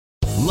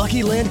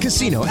Lucky Land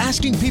Casino,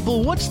 asking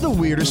people, what's the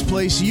weirdest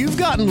place you've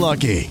gotten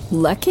lucky?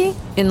 Lucky?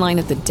 In line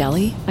at the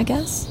deli, I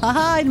guess?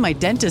 Aha, in my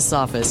dentist's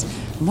office.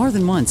 More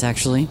than once,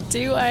 actually.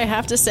 Do I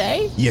have to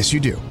say? Yes, you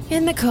do.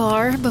 In the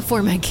car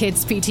before my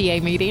kids'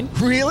 PTA meeting.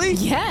 Really?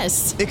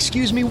 Yes.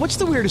 Excuse me, what's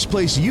the weirdest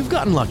place you've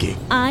gotten lucky?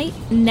 I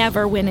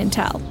never win and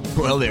tell.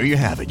 Well, there you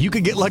have it. You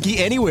can get lucky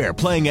anywhere,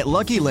 playing at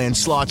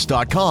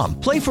LuckyLandSlots.com.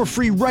 Play for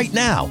free right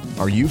now.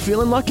 Are you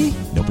feeling lucky?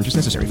 No purchase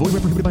necessary. Void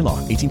where prohibited by law.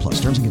 18+.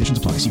 Terms and conditions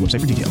apply. See website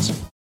for details.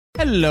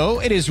 Hello,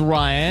 it is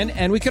Ryan,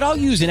 and we could all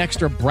use an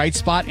extra bright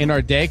spot in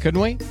our day, couldn't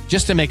we?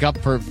 Just to make up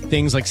for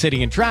things like sitting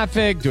in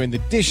traffic, doing the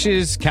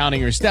dishes, counting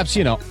your steps,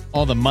 you know,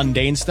 all the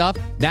mundane stuff.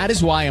 That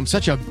is why I'm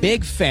such a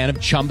big fan of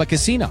Chumba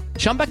Casino.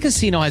 Chumba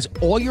Casino has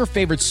all your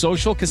favorite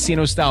social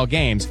casino-style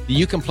games that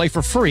you can play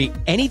for free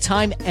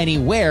anytime,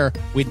 anywhere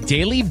with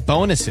daily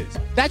bonuses.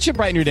 That should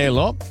brighten your day a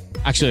little.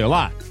 Actually, a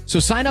lot.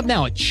 So sign up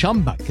now at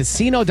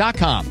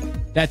ChumbaCasino.com.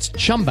 That's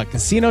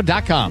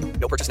ChumbaCasino.com.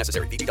 No purchase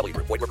necessary. VGW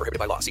Group. Void where prohibited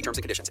by law. See terms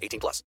and conditions.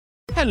 18+.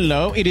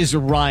 Hello, it is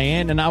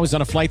Ryan, and I was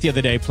on a flight the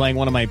other day playing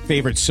one of my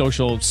favorite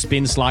social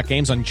spin slot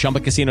games on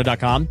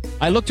ChumbaCasino.com.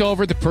 I looked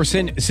over at the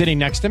person sitting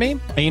next to me,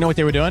 and you know what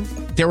they were doing?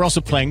 They were also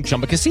playing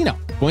Chumba Casino.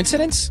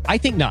 Coincidence? I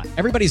think not.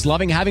 Everybody's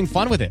loving having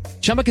fun with it.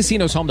 Chumba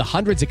Casino is home to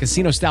hundreds of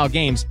casino-style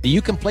games that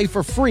you can play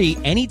for free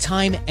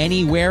anytime,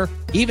 anywhere,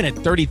 even at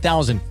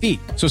 30,000 feet.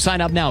 So sign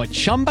up now at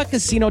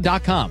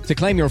ChumbaCasino.com to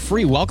claim your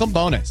free welcome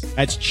bonus.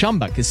 That's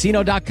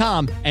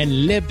ChumbaCasino.com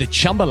and live the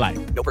Chumba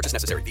life. No purchase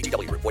necessary.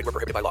 VGW Group. Void where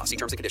prohibited by law. See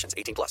terms and conditions.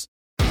 18+.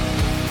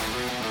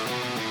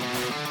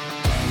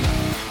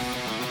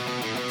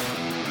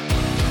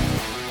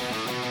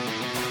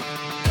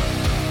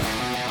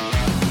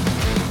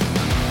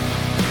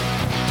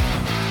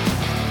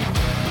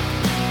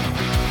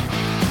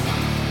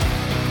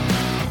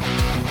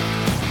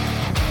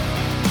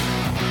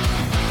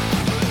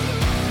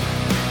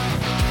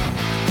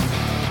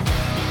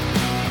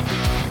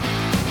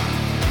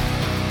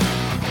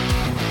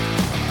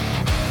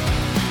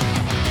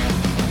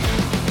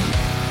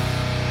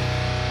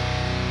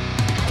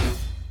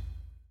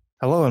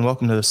 Hello and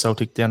welcome to the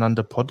Celtic Down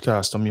Under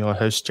podcast. I'm your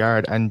host,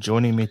 Jared, and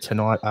joining me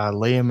tonight are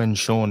Liam and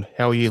Sean.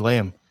 How are you,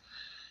 Liam?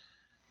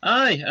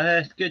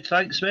 Aye, good,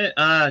 thanks, mate.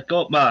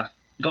 Got my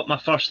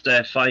first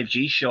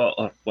 5G shot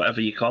or whatever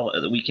you call it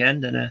at the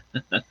weekend, and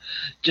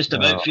just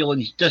about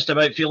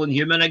feeling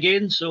human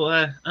again. So,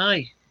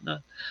 aye.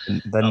 The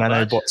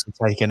nanobots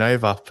are taking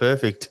over.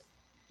 Perfect.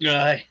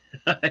 Aye.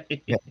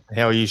 Yeah.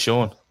 How are you,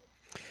 Sean?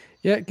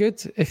 Yeah,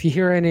 good. If you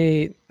hear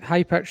any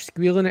high-pitched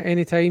squealing at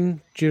any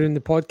time during the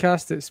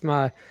podcast, it's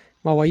my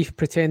wife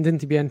pretending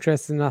to be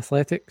interested in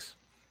athletics.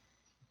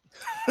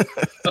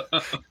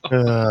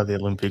 The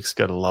Olympics,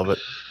 gotta love it.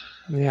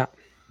 Yeah.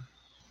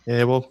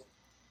 Yeah, well,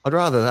 I'd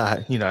rather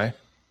that, the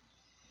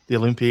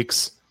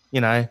Olympics,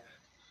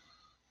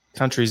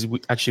 countries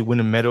actually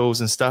winning medals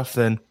and stuff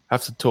than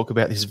have to talk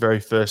about this very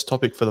first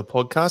topic for the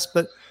podcast.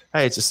 But,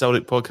 hey, it's a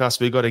Celtic podcast.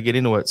 We've got to get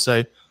into it.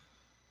 So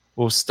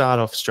we'll start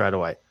off straight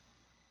away.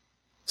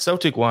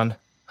 Celtic 1,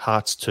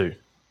 Hearts 2.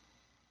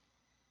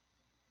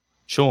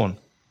 Sean,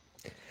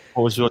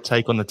 what was your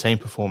take on the team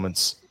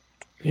performance?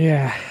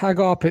 Yeah, I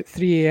got up at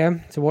 3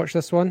 a.m. to watch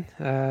this one.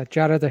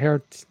 Jared, I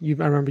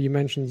remember you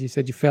mentioned you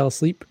said you fell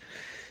asleep.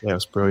 Yeah, it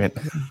was brilliant.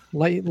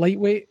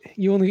 Lightweight.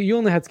 You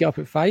only had to get up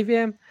at 5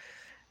 a.m.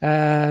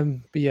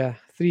 But yeah,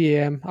 3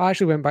 a.m. I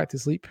actually went back to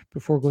sleep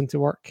before going to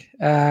work.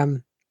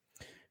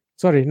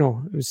 Sorry,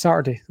 no, it was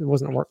Saturday. It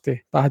wasn't a work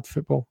day, but I had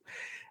football.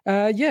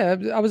 Yeah,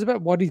 I was a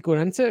bit worried going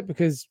into it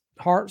because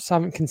Hearts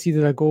haven't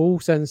conceded a goal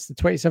since the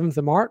 27th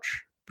of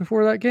March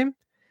before that game.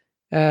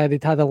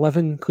 They'd had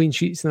 11 clean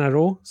sheets in a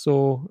row,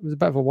 so it was a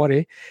bit of a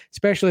worry,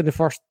 especially in the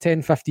first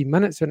 10, 15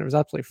 minutes when it was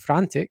absolutely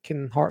frantic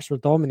and Hearts were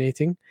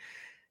dominating.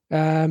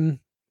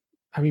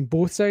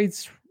 Both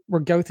sides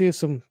were guilty of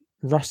some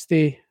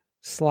rusty,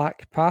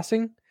 slack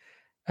passing,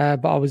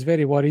 but I was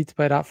very worried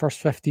by that first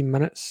 15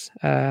 minutes.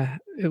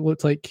 It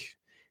looked like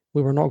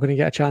we were not going to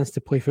get a chance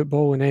to play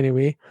football in any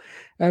way.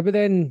 But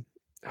then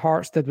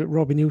Hearts did what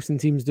Robbie Nielsen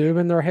teams do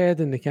in their head,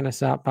 and they kind of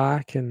sat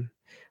back and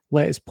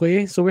let us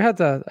play. So we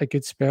had a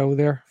good spell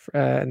there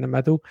in the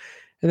middle.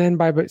 And then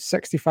by about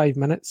 65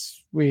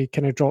 minutes, we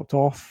kind of dropped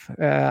off.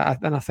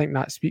 And I think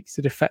that speaks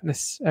to the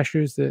fitness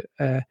issues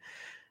that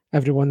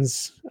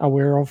everyone's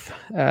aware of.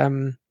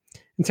 In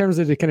terms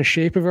of the kind of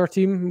shape of our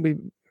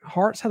team,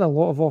 Hearts had a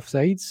lot of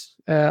offsides,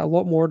 a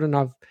lot more than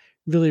I've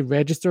really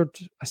registered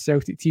a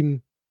Celtic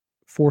team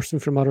forcing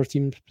from other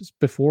teams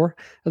before.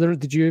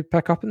 Did you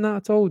pick up on that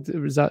at all?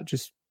 Is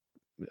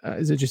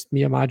it just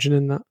me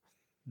imagining that?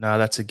 No,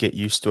 that's a get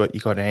used to it. You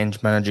got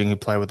Ange managing, you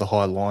play with a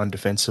high line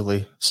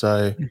defensively.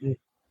 So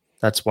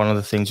that's one of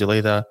the things. You'll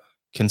either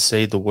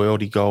concede the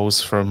worldy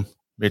goals from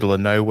middle of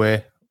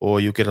nowhere or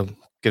you'll get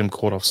them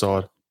caught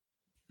offside.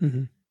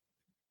 Mm-hmm.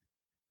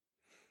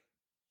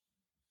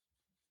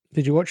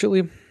 Did you watch it,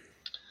 Liam?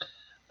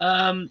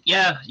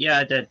 Yeah,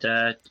 I did.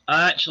 I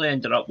actually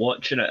ended up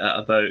watching it at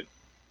about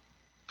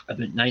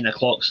 9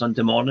 o'clock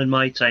Sunday morning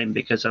my time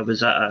because I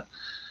was at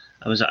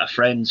I was at a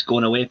friend's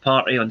going away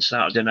party on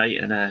Saturday night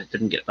and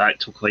didn't get back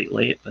till quite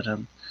late. But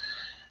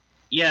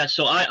yeah,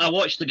 so I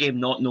watched the game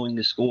not knowing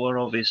the score,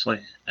 obviously,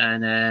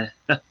 and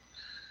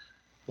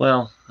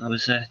well, I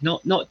was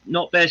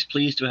not best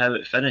pleased with how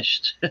it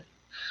finished.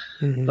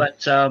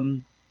 But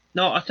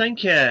no, I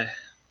think I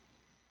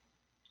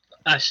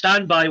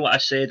stand by what I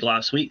said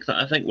last week, that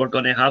I think we're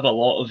going to have a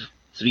lot of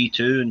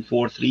 3-2 and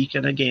 4-3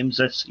 kind of games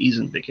this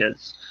season,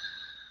 because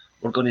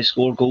we're going to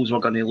score goals, we're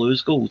going to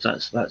lose goals.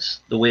 That's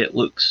the way it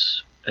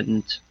looks,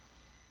 and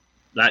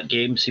that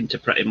game seemed to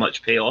pretty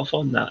much pay off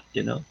on that,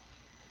 you know.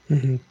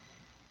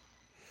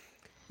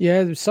 Yeah,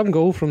 there was some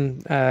goal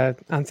from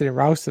Anthony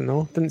Ralston,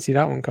 though. Didn't see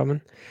that one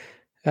coming.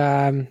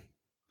 Current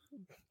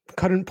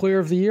player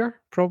of the year,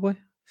 probably.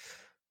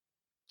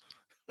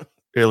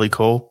 Early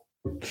call.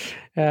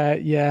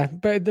 Yeah,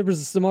 but there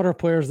was some other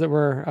players that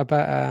were a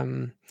bit.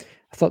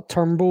 I thought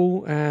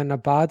Turnbull and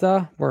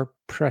Abada were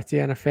pretty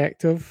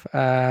ineffective.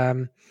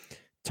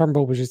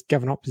 Turnbull was just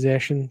giving up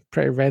possession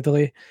pretty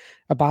readily.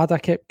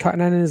 Abada kept cutting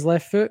in his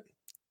left foot.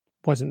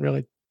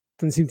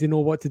 Didn't seem to know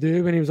what to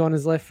do when he was on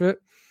his left foot.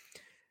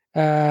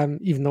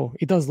 Even though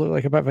he does look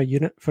like a bit of a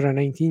unit for a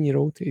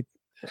 19-year-old.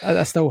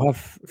 I still have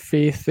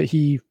faith that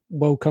he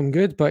will come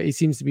good, but he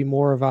seems to be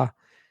more of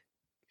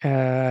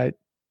a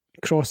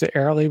cross it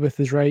early with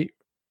his right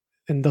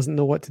and doesn't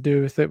know what to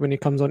do with it when he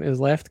comes onto his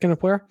left kind of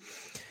player.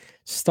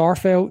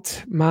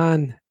 Starfelt,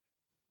 man,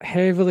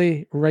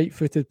 heavily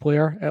right-footed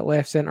player at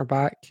left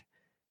centre-back.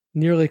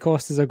 Nearly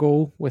cost us a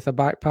goal with a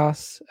back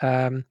pass.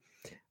 I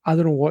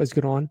don't know what is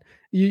going on.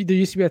 There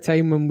used to be a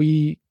time when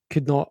we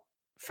could not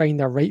find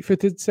a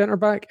right-footed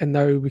centre-back, and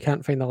now we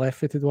can't find a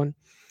left-footed one.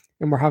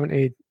 And we're having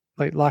to,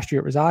 like last year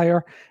it was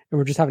Ayer, and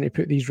we're just having to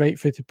put these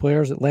right-footed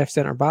players at left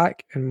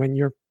centre-back, and when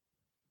you're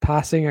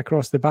passing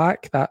across the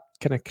back, that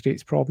kind of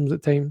creates problems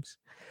at times.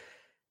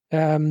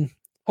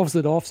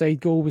 Obviously the offside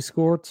goal we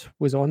scored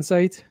was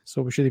onside,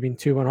 so we should have been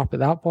 2-1 up at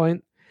that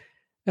point.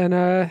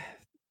 And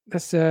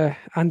this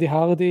Andy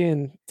Halliday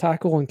and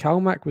tackle on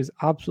Kalmack was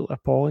absolutely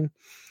appalling.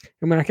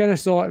 And when I kind of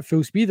saw it at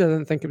full speed, I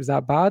didn't think it was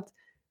that bad.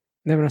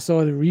 And then when I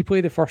saw the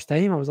replay the first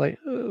time, I was like,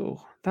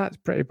 oh, that's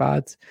pretty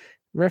bad.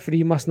 The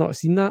referee must not have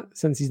seen that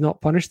since he's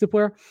not punished the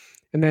player.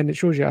 And then it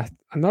shows you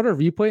another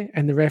replay,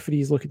 and the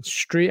referee is looking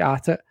straight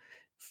at it,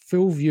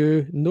 full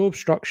view, no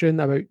obstruction,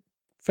 about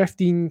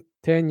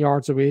 10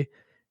 yards away,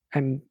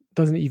 and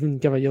doesn't even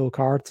give a yellow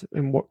card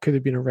in what could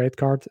have been a red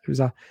card. It was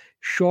a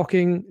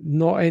shocking,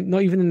 not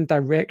even in the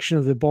direction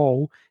of the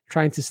ball,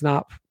 trying to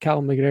snap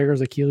Callum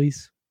McGregor's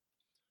Achilles.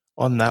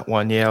 On that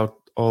one, yeah,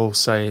 I'll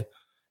say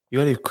you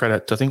got to give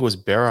credit to, I think it was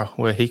Berra,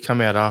 where he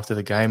came out after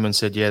the game and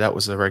said, yeah, that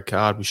was the red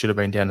card. We should have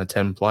been down to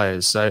 10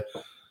 players. So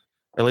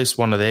at least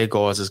one of their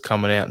guys is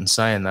coming out and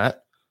saying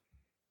that.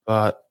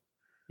 But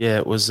yeah,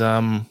 it was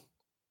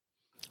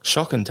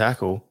shocking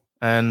tackle.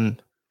 And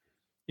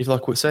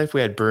if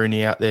we had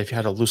Bruni out there, if you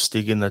had a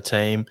Lustig in the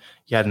team,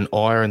 you had an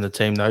Ayer in the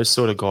team, those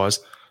guys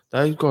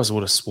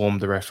would have swarmed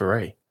the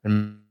referee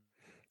and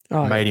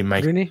made him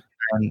make Bruni.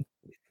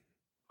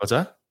 What's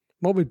that?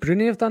 What would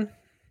Bruni have done?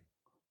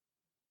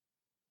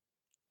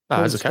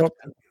 As a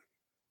captain.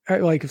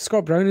 Like if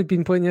Scott Brown had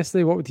been playing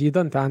yesterday, what would he have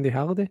done to Andy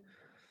Halliday?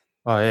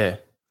 Oh yeah.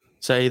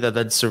 So either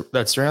they'd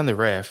surround the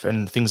ref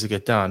and things would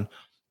get done,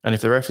 and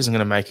if the ref isn't going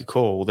to make a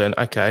call, then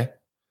okay,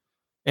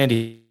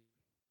 Andy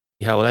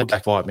Halliday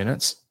back 5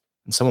 minutes,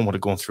 and someone would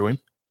have gone through him.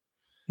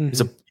 Mm-hmm.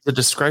 He's a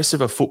disgrace of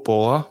a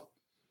footballer,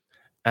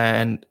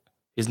 and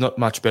he's not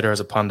much better as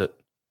a pundit.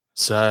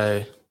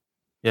 So,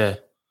 yeah,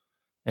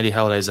 Andy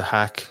Halliday's a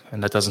hack,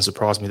 and that doesn't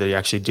surprise me that he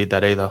actually did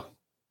that either.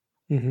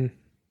 Mm-hmm.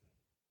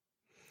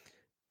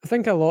 I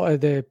think a lot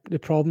of the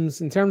problems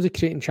in terms of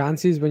creating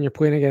chances when you're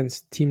playing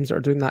against teams that are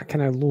doing that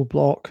kind of low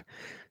block,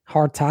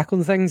 hard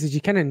tackling things is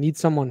you kind of need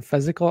someone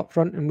physical up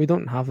front, and we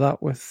don't have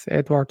that with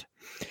Edouard.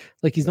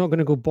 Like, he's not going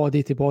to go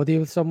body to body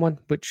with someone,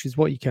 which is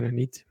what you kind of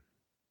need.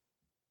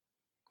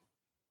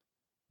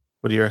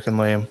 What do you reckon,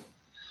 Liam?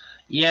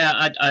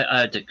 Yeah,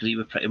 I'd agree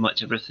with pretty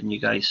much everything you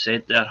guys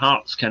said. Their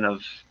heart's kind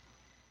of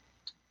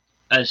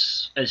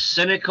as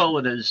cynical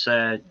and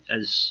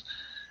as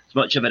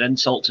much of an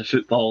insult to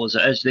football as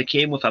it is. They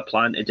came with a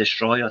plan to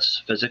destroy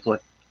us physically,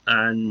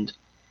 and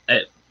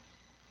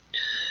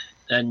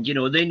you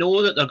know, they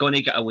know that they're going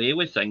to get away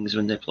with things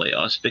when they play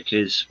us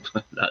because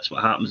that's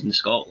what happens in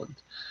Scotland.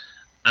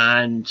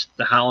 And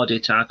the Halliday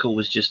tackle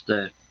was just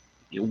the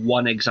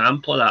one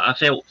example of that. I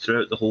felt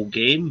throughout the whole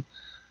game,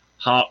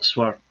 Hearts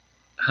were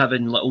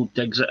having little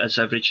digs at us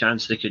every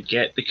chance they could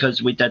get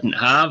because we didn't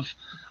have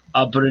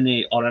a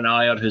Bruni or an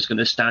Ayer who's going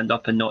to stand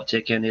up and not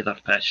take any of their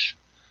pish.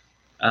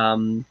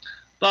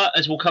 But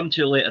as we'll come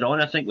to later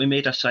on, I think we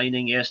made a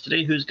signing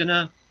yesterday who's going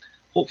to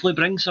hopefully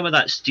bring some of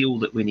that steel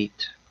that we need.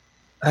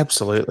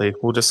 Absolutely.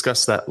 We'll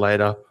discuss that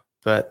later.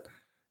 But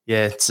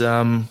yeah, it's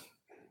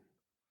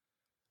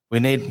we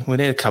need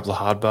a couple of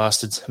hard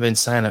bastards. I've been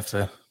saying it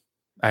for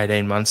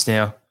 18 months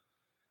now.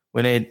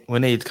 We need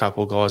a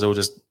couple of guys who are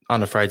just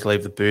unafraid to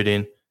leave the boot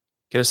in.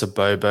 Get us a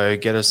Bobo,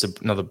 get us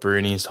another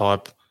Bruni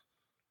type.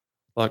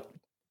 Like,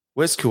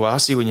 where's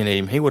Kouassi when you need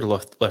him? He would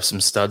have left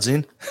some studs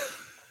in.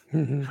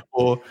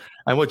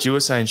 And what you were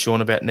saying,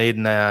 Sean, about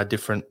needing a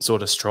different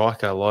sort of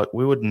striker, like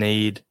we would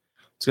need,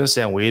 it's going to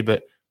sound weird,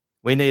 but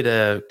we need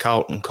a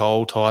Carlton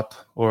Cole type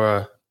or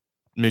a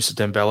Moussa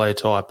Dembele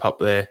type up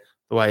there,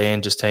 the way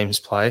Ange's teams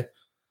play.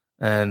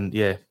 And,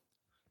 yeah,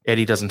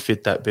 Eddie doesn't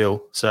fit that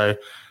bill. So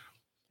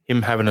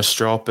him having a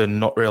strop and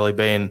not really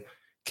being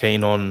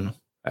keen on,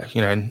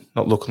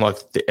 not looking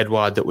like the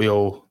Edouard that we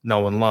all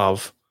know and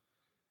love,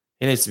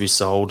 he needs to be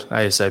sold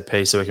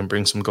ASAP so we can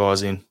bring some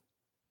guys in.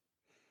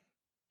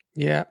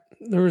 Yeah,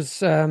 there was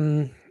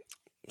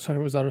sorry,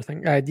 what was the other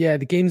thing?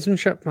 The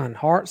gamesmanship, man.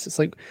 Hearts,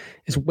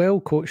 it's well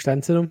coached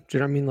into them. Do you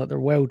know what I mean? Like they're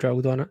well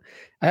drilled on it.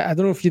 I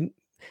don't know if you.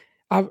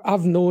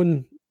 I've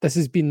known this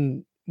has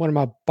been one of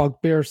my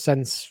bugbears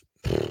since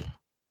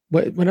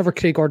whenever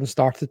Craig Gordon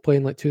started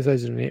playing, like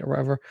 2008 or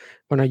whatever.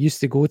 When I used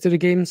to go to the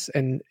games,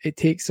 and it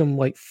takes him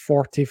like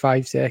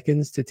 45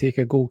 seconds to take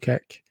a goal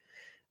kick.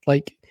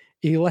 Like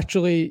he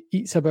literally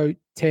eats about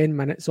 10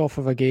 minutes off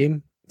of a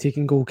game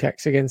taking goal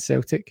kicks against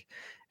Celtic.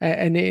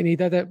 And he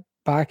did it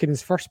back in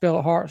his first spell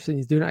at Hearts, and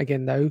he's doing it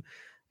again now. And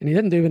he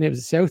didn't do it when it was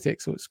at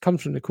Celtic, so it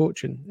comes from the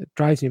coaching. It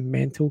drives me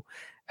mental.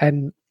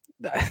 And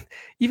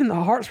even the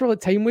Hearts were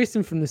like time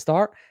wasting from the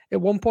start. At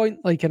one point,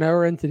 like an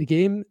hour into the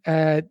game,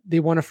 they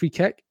won a free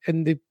kick,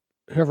 and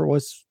whoever it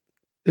was,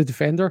 the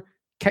defender,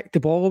 kicked the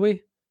ball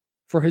away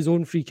for his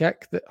own free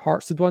kick that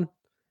Hearts had won. And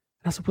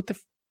I said,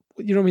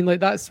 you know what I mean? Like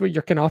that's what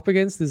you're kind of up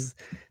against, is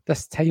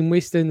this time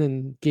wasting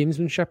and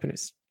gamesmanship, and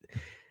it's.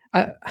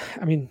 I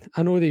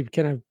know they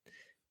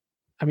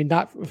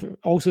that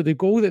also the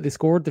goal that they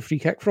scored the free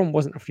kick from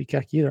wasn't a free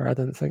kick either, I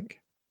didn't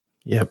think.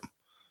 Yep.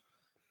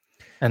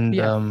 And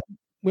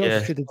we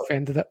also should have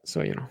defended it,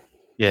 so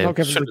not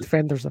giving the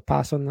defenders a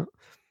pass on that.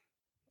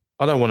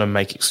 I don't want to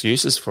make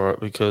excuses for it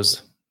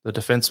because the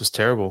defense was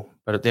terrible,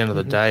 but at the end of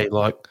the day,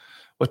 like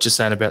what you're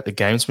saying about the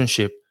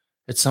gamesmanship,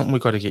 it's something we've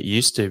got to get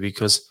used to,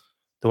 because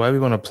the way we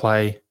want to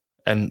play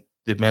and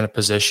the amount of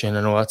possession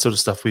and all that sort of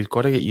stuff, we've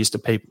got to get used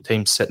to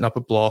teams setting up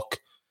a block,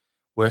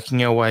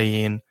 working our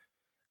way in,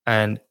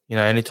 and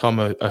anytime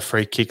a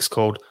free kick's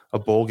called, a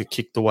ball get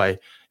kicked away,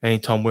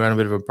 anytime we're on a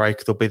bit of a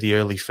break, there'll be the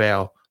early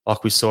foul,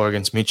 like we saw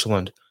against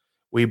Midtjylland.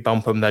 We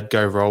bump them, they'd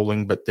go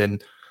rolling, but then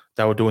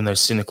they were doing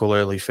those cynical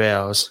early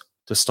fouls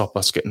to stop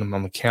us getting them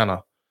on the counter.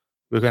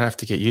 We're going to have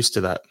to get used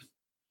to that,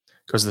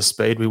 because the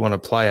speed we want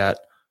to play at,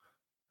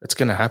 it's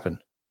going to happen.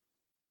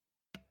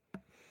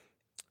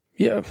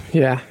 Yeah.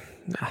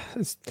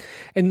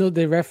 And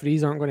the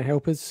referees aren't going to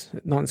help us,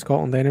 not in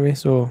Scotland anyway,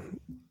 so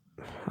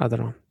I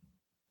don't know.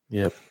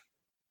 Yep.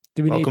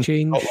 Do we need to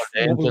change what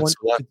we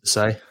want to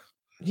say?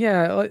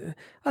 Yeah,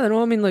 I don't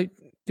know. I mean,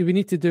 do we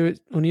need to do it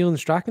O'Neill and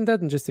Strachan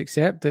did and just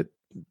accept that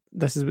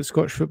this is what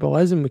Scottish football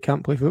is and we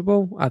can't play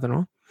football? I don't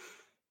know.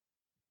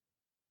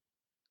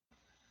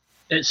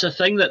 It's a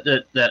thing that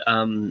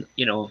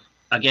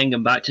again,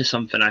 going back to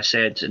something I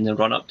said in the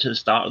run-up to the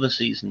start of the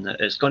season, that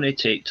it's going to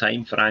take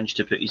time for Ange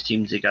to put his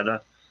team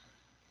together.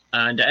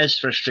 And it is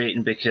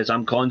frustrating because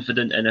I'm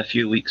confident in a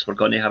few weeks we're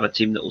going to have a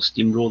team that will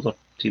steamroller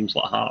teams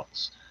like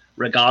Hearts,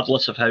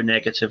 regardless of how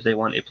negative they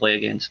want to play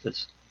against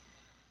us.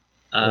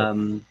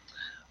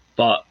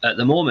 But at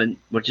the moment,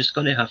 we're just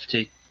going to have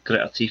to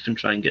grit our teeth and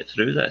try and get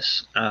through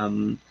this.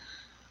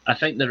 I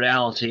think the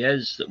reality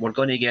is that we're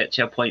going to get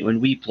to a point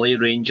when we play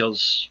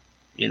Rangers,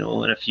 in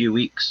a few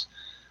weeks.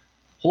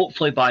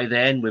 Hopefully by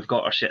then we've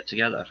got our shit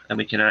together and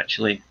we can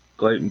actually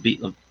go out and beat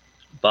them.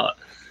 But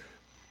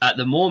at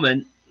the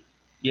moment,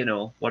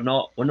 we're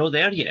not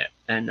there yet.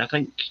 And I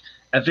think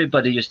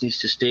everybody just needs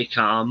to stay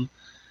calm.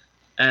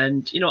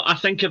 And, I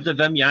think of the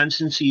Wim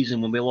Jansen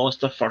season when we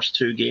lost our first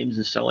two games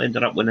and still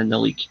ended up winning the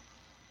league.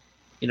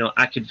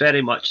 I could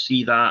very much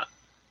see that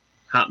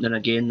happening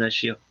again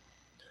this year.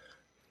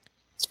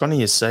 It's funny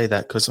you say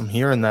that, because I'm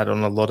hearing that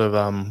on a lot of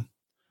a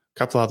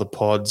couple of other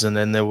pods, and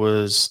then it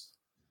was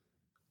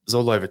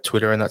all over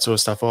Twitter and that sort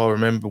of stuff. Oh, I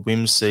remember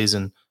Wim's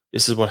season.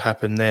 This is what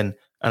happened then.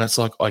 And it's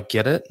like, I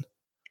get it.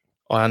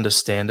 I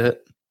understand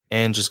it.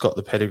 And just got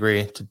the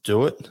pedigree to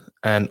do it.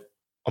 And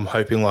I'm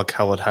hoping like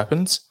hell it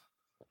happens.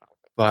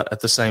 But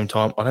at the same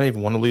time, I don't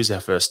even want to lose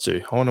our first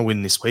two. I want to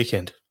win this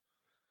weekend.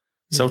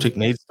 Celtic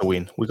needs to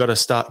win. We got to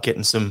start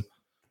getting some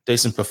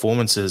decent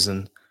performances.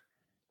 And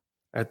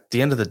at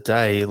the end of the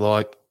day,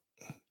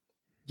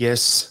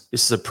 yes,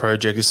 this is a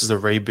project. This is a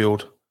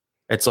rebuild.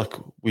 It's like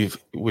we've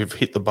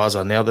hit the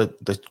buzzer. Now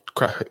that the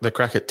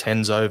crack at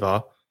 10's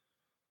over,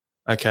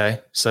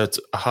 okay, so it's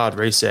a hard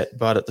reset.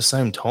 But at the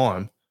same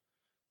time,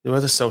 we're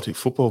the Celtic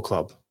Football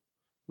Club.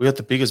 We got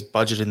the biggest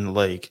budget in the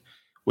league.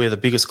 We're the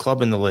biggest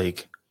club in the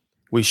league.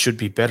 We should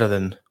be better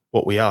than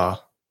what we are.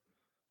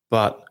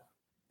 But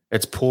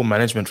it's poor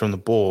management from the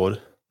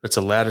board that's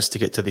allowed us to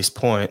get to this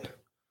point,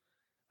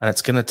 and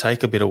it's going to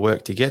take a bit of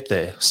work to get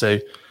there. So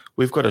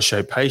we've got to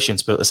show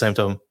patience, but at the same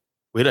time,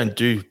 we don't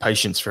do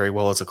patience very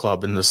well as a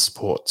club in this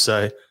sport.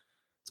 So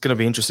it's going to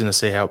be interesting to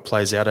see how it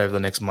plays out over the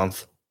next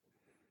month.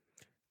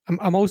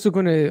 I'm also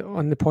going to,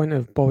 on the point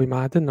of Bobby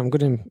Madden, I'm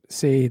going to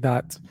say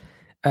that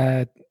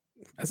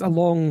it's a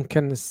long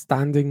kind of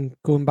standing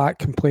going back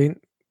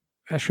complaint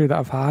issue that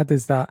I've had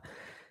is that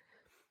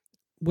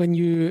when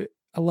you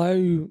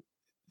allow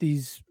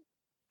these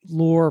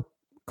lower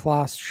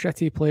class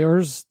shitty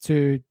players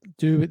to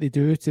do what they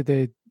do to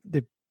the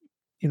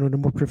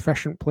more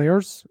proficient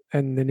players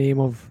in the name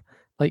of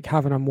like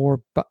having a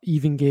more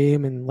even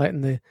game and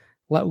letting the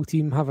little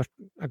team have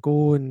a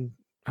go and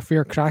a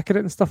fair crack at it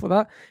and stuff like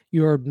that,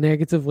 you're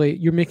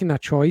making a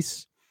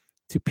choice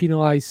to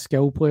penalise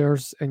skill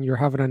players, and you're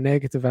having a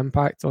negative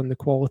impact on the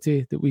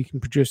quality that we can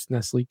produce in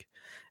this league.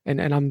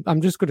 And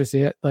I'm just going to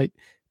say it, like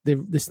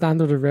the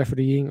standard of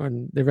refereeing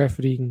and the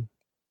refereeing,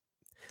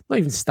 not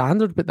even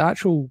standard, but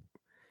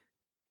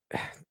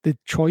the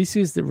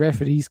choices that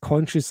referees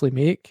consciously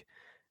make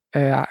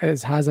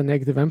has a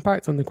negative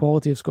impact on the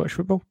quality of Scottish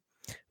football.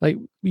 Like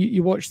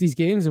you watch these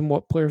games and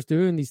what players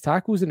do in these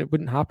tackles, and it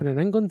wouldn't happen in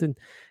England,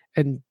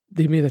 and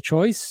they made a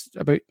choice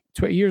about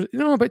 20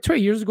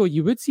 years ago.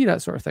 You would see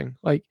that sort of thing.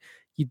 Like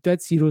you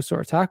did see those sort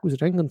of tackles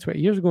in England 20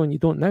 years ago, and you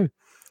don't now.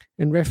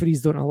 And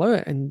referees don't allow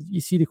it, and you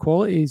see the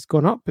quality has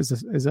gone up as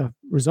a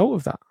result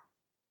of that.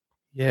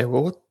 Yeah,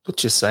 well,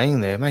 what you're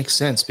saying there makes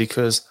sense,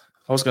 because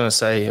I was going to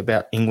say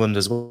about England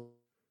as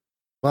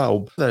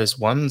well. Those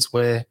ones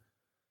where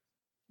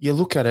you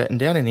look at it, and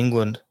down in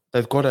England,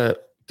 they've got to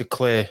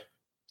declare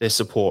their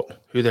support,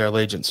 who their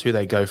allegiance, who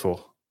they go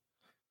for.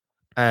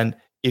 And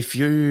if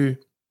you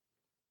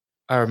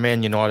are a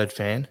Man United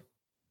fan,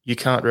 you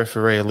can't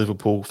referee a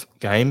Liverpool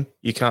game,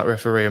 you can't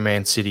referee a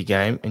Man City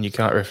game, and you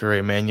can't referee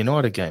a Man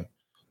United game.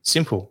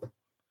 Simple.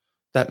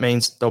 That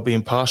means they'll be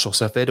impartial.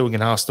 So if they're doing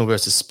an Arsenal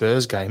versus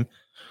Spurs game,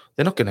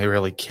 they're not going to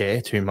really care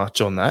too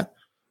much on that.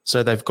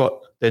 So they've got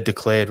their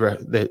declared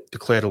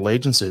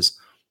allegiances.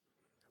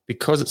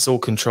 Because it's all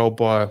controlled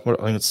by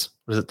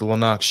the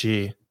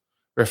Lanarkshire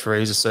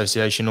Referees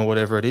Association or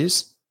whatever it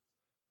is.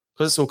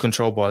 Because it's all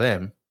controlled by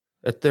them,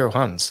 they're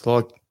Huns.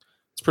 Like,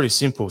 it's pretty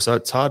simple. So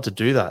it's hard to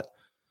do that.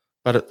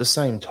 But at the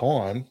same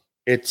time,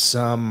 it's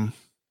a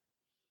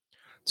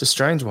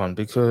strange one,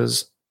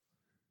 because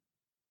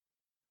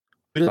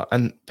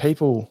and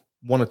people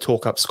want to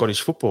talk up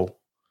Scottish football.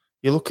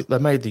 You look at, they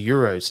made the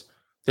Euros.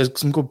 There's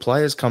some good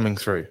players coming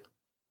through.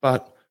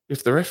 But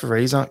if the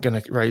referees aren't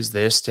going to raise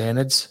their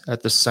standards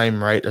at the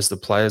same rate as the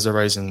players are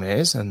raising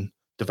theirs and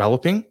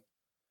developing,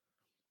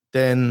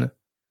 then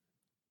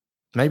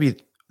maybe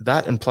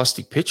that and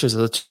plastic pitches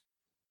are the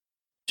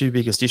two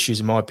biggest issues,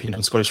 in my opinion,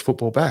 in Scottish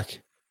football back.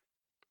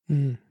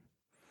 Mm.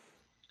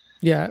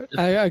 Yeah,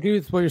 I agree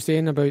with what you're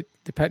saying about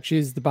the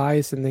pitches, the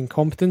bias, and the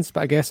incompetence,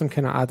 but I guess I'm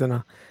kind of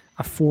adding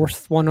a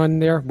fourth one on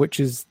there, which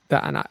is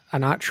that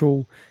an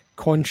actual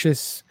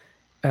conscious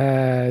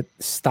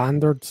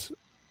standard,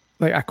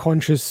 like a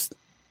conscious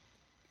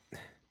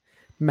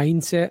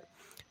mindset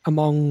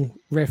among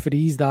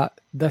referees that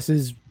this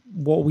is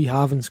what we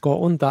have in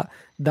Scotland,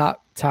 that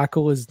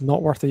tackle is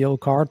not worth a yellow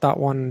card. That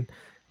one,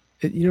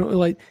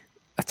 like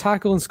a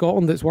tackle in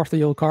Scotland that's worth a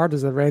yellow card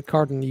is a red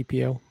card in the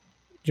EPL.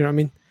 Do you know what I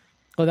mean?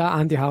 Like that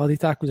Andy Halliday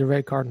tackle was a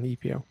red card in the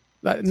EPL.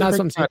 That's what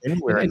I'm saying. And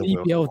the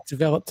EPL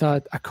developed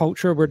a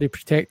culture where they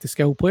protect the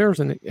skilled players,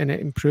 and it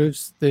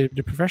improves the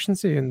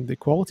proficiency and the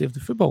quality of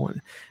the football.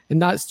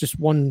 And that's just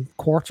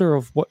 1/4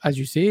 of what, as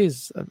you say,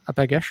 is a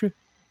big issue.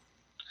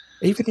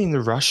 Even in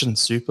the Russian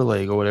Super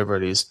League or whatever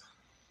it is,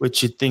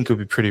 which you'd think would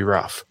be pretty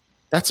rough,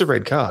 that's a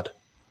red card.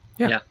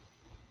 Yeah.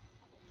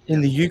 In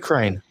the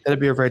Ukraine,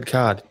 that'd be a red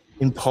card.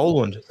 In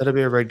Poland, that'd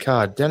be a red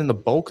card. Down in the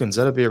Balkans,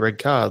 that'd be a red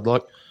card.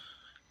 Like,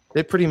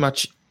 they're pretty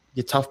much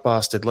your tough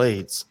bastard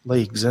leagues,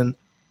 and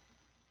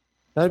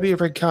that'd be a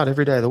red card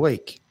every day of the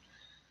week.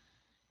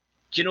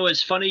 Do you know,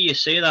 it's funny you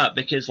say that,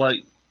 because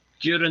like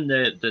during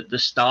the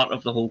start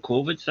of the whole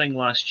COVID thing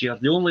last year,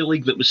 the only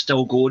league that was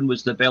still going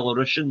was the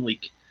Belarusian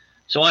league.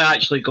 So I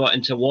actually got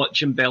into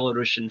watching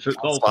Belarusian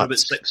football for about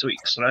 6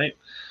 weeks, right?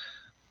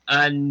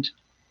 And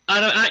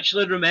I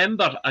actually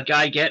remember a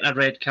guy getting a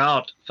red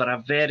card for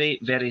a very,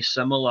 very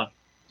similar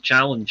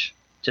challenge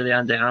to the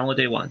Andy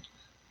Halliday one.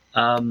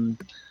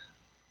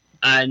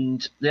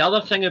 And the other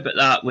thing about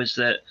that was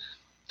that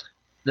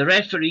the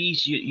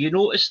referees, you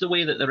notice the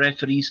way that the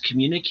referees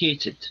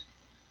communicated.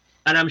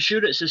 And I'm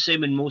sure it's the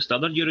same in most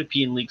other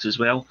European leagues as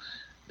well.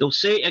 They'll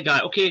say to a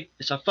guy, okay,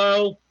 it's a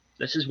foul.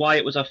 This is why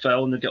it was a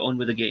foul, and they get on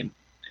with the game.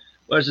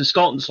 Whereas in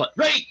Scotland, it's like,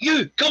 right,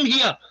 you, come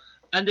here.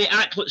 And they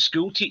act like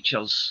school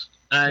teachers.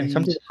 And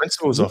come to the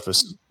principal's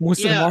office.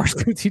 Most of them are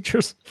school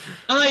teachers.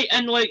 Aye,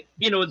 and like,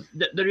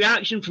 the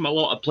reaction from a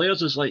lot of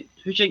players is like,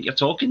 who do you think you're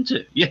talking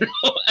to?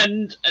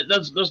 And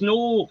there's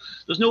no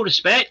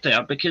respect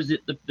there, because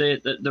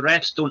the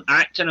refs don't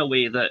act in a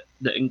way that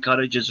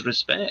encourages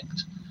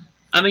respect.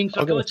 I mean,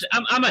 for God's sake,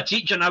 I'm a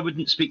teacher and I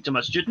wouldn't speak to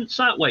my students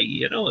that way.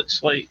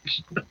 It's like.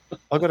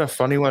 I got a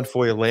funny one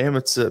for you, Liam.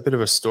 It's a bit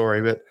of a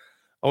story, but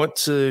I went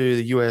to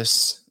the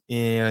US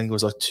in, I think it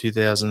was like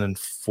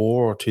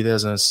 2004 or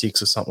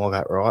 2006 or something like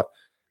that, right?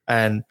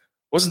 And it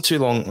wasn't too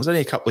long. It was only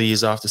a couple of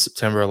years after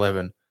September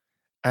 11.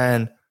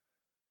 And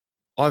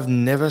I've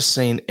never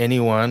seen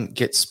anyone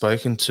get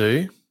spoken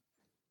to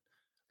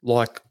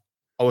like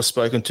I was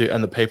spoken to,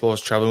 and the people I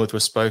was traveling with were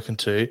spoken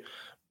to,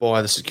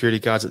 by the security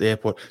guards at the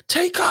airport,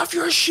 take off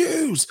your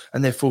shoes,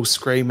 and they're full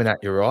screaming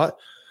at you, right?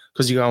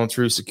 Because you're going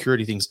through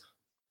security things.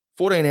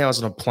 14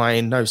 hours on a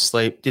plane, no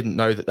sleep, didn't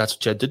know that that's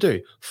what you had to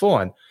do.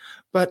 Fine.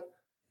 But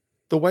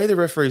the way the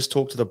referees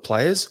talk to the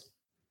players,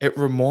 it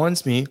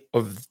reminds me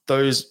of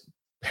those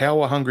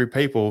power-hungry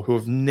people who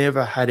have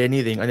never had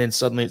anything, and then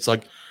suddenly it's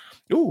like,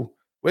 ooh,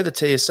 we're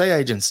the TSA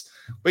agents.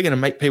 We're going to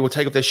make people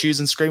take off their shoes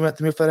and scream at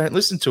them if they don't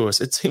listen to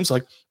us. It seems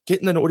like, get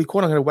in the naughty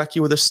corner, I'm going to whack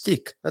you with a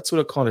stick. That's what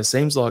it kind of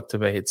seems like to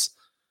me. It's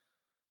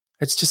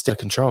just out of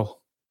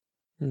control.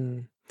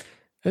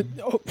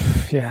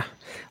 Yeah.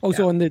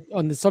 Also, on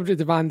the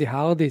subject of Andy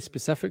Halliday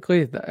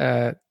specifically,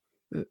 the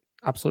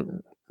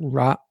absolute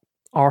rat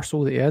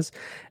arsehole that he is.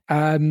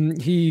 I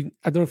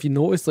don't know if you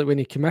noticed, like when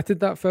he committed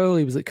that foul,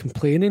 he was like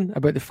complaining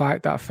about the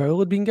fact that a foul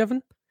had been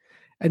given,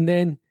 and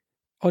then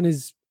on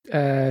his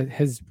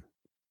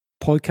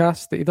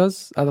podcast that he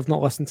does, I've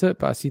not listened to it,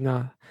 but I've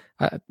seen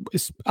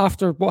it's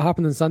after what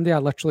happened on Sunday.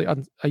 I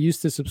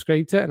used to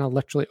subscribe to it, and I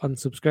literally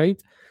unsubscribed.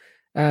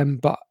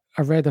 But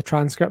I read a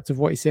transcript of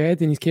what he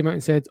said, and he came out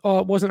and said, "Oh,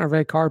 it wasn't a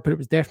red card, but it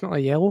was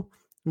definitely a yellow."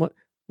 I'm like,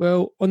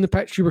 well, on the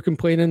pitch you were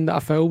complaining that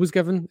a foul was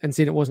given and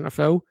saying it wasn't a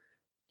foul.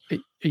 Are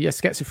you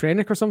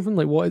schizophrenic or something?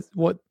 Like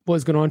what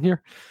is going on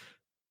here?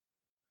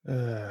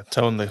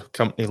 Telling the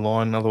company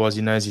line, otherwise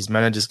he knows his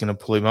manager's going to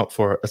pull him up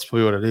for it. That's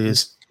probably what it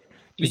is.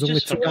 He's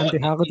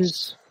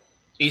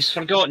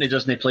forgotten he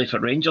doesn't play for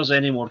Rangers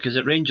anymore, because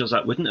at Rangers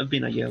that wouldn't have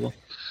been a yellow.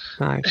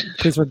 Aye,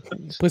 plays for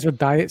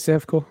Diet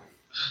Sevco.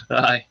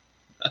 Aye.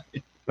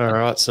 All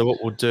right. So what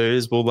we'll do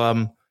is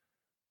we'll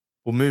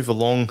move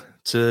along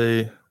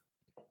to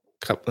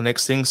a couple of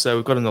next things. So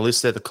we've got on the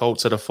list there the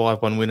Colts had a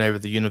 5-1 win over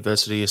the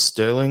University of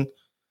Stirling.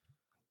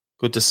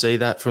 Good to see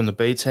that from the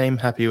B team.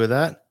 Happy with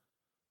that.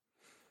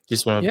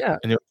 Just want to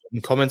any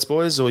comments,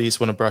 boys, or you just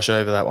want to brush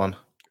over that one?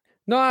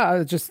 No,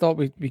 I just thought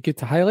we'd be good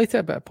to highlight it,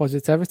 a bit of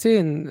positivity,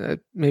 and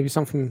maybe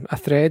a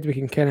thread we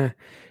can kind of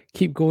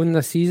keep going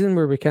this season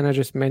where we kind of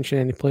just mention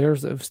any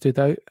players that have stood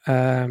out.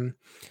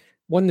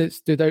 One that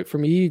stood out for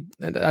me,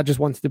 and I just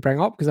wanted to bring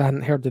up because I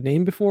hadn't heard the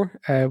name before,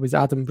 was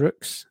Adam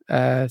Brooks,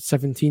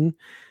 17,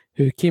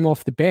 who came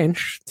off the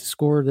bench to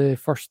score the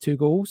first 2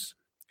 goals.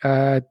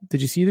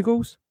 Did you see the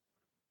goals?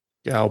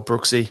 Yeah,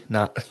 Brooksy.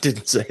 No, I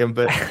didn't see him,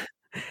 but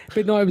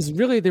but no,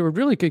 they were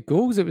really good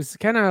goals. It was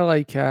kind of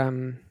like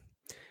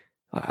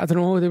I don't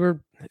know,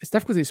 it's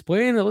difficult to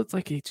explain. It looked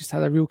like he just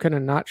had a real kind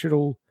of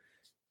natural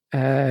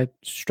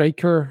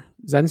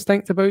striker's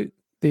instinct about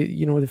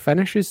the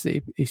finishes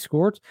that he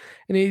scored.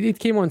 And he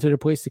came on to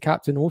replace the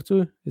captain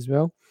Otto as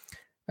well.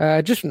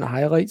 Just from the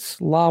highlights,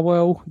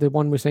 Lawwell, the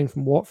one we signed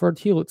from Watford,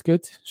 he looked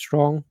good,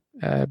 strong,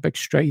 big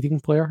striding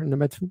player in the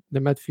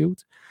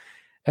midfield.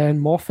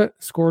 And Moffat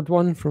scored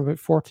one from about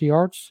 40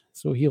 yards,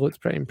 so he looked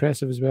pretty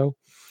impressive as well.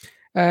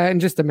 And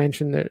just to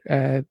mention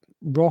that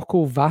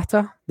Rocco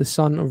Vata, the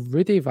son of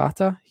Rudy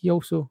Vata, he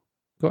also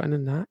got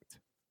in the act.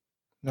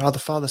 No, the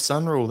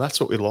father-son rule, that's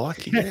what we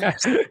like.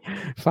 Yes.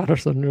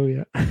 Father-son rule,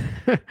 yeah.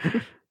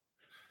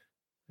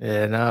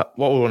 Yeah, no,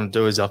 what we want to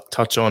do is I'll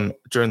touch on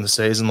during the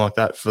season like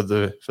that for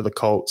the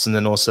Colts, and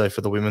then also for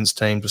the women's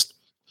team, just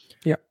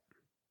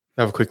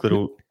have a quick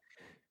little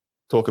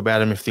talk about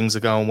them if things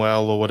are going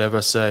well or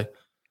whatever. So,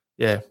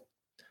 yeah,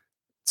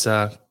 it's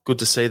good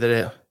to see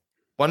that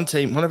one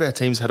of our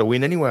teams had a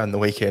win anyway on the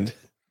weekend.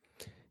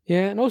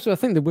 Yeah, and also I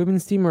think the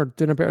women's team are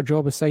doing a better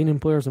job of signing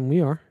players than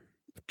we are,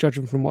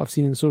 judging from what I've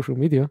seen in social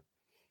media.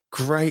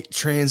 Great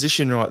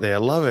transition right there.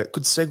 Love it.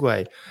 Good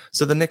segue.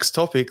 So the next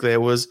topic there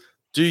was,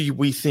 do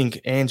we think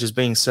Ange is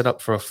being set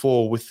up for a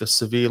fall with the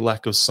severe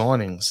lack of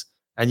signings?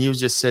 And you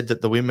just said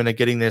that the women are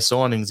getting their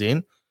signings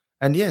in.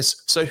 And yes,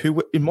 so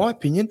in my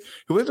opinion,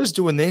 whoever's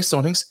doing their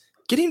signings,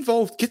 get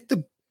involved. Get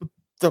the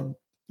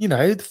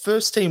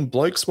first team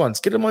blokes ones.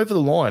 Get them over the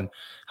line.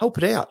 Help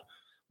it out.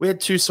 We had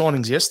 2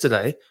 signings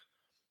yesterday,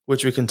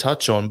 which we can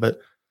touch on, but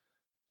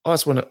I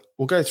just we'll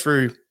go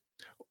through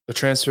the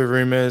transfer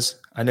rumours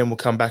and then we'll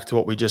come back to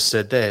what we just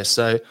said there.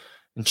 So,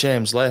 and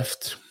Cham's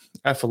left.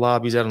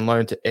 Afolabi's out on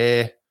loan to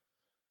Ayr.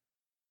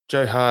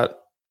 Joe Hart,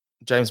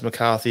 James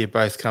McCarthy have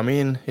both come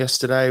in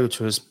yesterday, which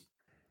was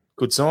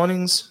good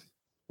signings.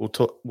 We'll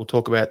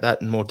talk about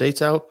that in more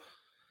detail.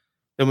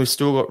 Then we've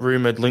still got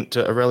rumoured linked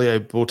to Aurelio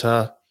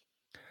Buta,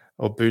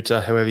 or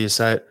Buta, however you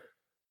say it.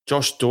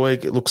 Josh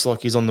Doig, it looks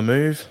like he's on the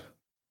move.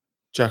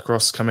 Jack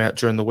Ross come out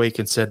during the week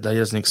and said that he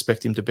doesn't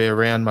expect him to be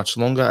around much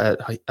longer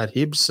at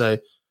Hibs. So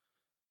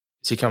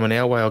is he coming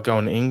our way or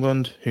going to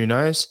England? Who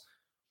knows?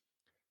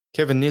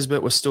 Kevin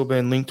Nisbet was still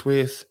being linked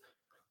with.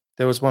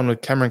 There was one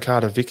with Cameron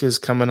Carter-Vickers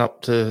coming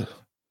up to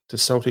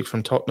Celtic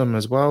from Tottenham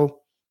as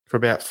well for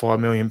about £5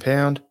 million.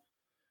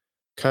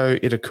 Ko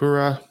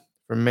Itakura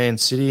from Man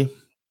City,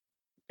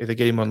 either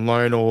get him on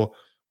loan or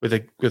with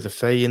a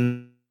fee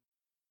in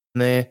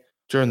there.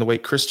 During the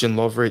week, Christian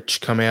Lovric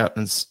come out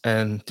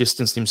and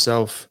distanced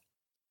himself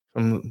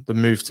from the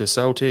move to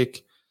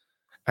Celtic.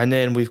 And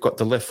then we've got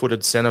the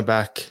left-footed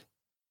centre-back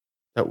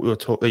that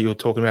you were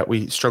talking about.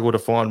 We struggled to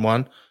find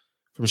one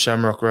from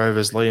Shamrock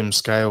Rovers, Liam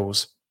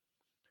Scales.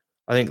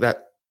 I think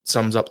that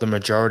sums up the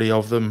majority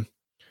of them,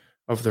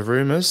 of the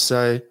rumours.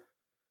 So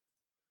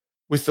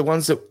with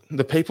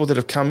the people that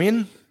have come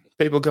in,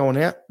 people going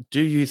out,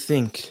 do you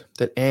think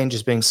that Ange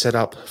is being set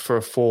up for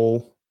a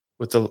fall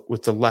with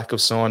the lack of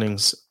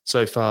signings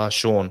so far,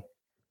 Sean?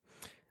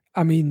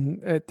 I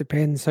mean, it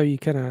depends how you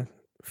kind of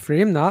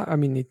frame that. I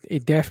mean,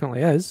 it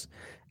definitely is.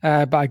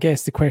 But I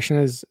guess the question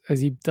is, has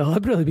he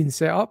deliberately been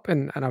set up?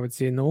 And I would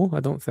say no, I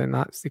don't think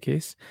that's the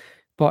case.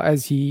 But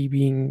is he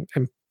being,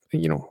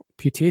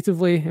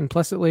 putatively,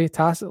 implicitly,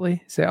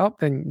 tacitly set up?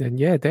 Then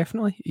yeah,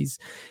 definitely. He's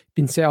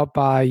been set up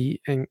by,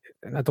 and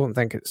I don't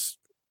think it's,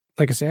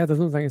 like I said, I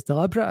don't think it's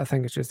deliberate. I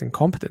think it's just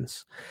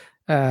incompetence.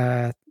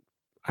 I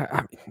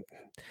mean,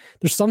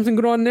 there's something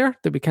going on there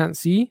that we can't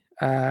see.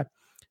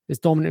 Is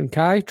Dominic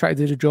Mackay trying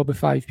to do the job of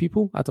 5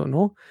 people? I don't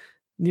know.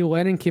 Neil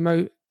Lennon came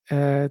out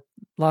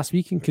last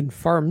week and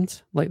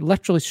confirmed, like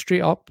literally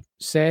straight up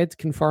said,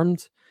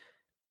 confirmed,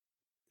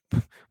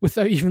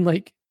 without even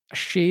like a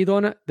shade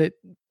on it, that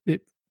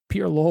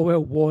Peter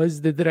Lawwell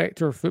was the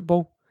director of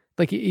football.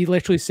 Like he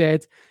literally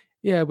said,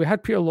 yeah, we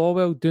had Peter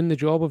Lawwell doing the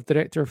job of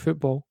director of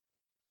football,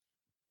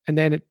 and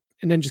then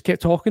just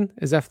kept talking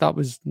as if that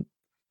was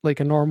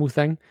like a normal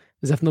thing,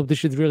 as if nobody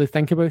should really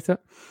think about it.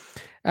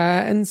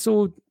 And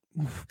so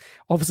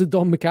obviously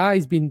Dom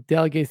Mackay's been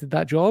delegated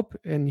that job,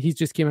 and he's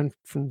just came in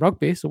from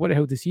rugby, so what the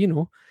hell does he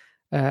know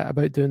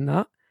about doing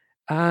that?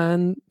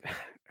 And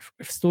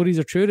if stories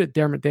are true that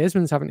Dermot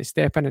Desmond's having to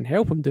step in and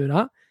help him do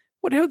that,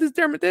 what the hell does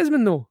Dermot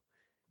Desmond know?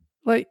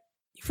 Like,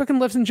 he fucking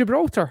lives in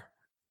Gibraltar.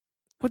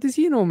 What does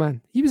he know,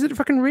 man? He was at the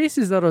fucking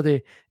races the other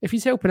day. If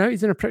he's helping out, he's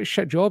doing a pretty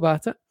shit job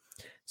at it.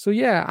 So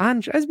yeah,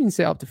 Ange has been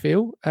set up to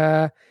fail.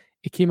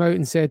 He came out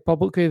and said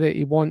publicly that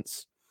he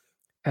wants,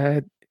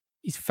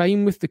 he's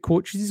fine with the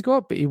coaches he's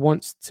got, but he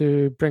wants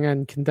to bring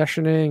in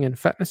conditioning and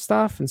fitness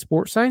staff and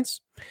sports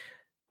science.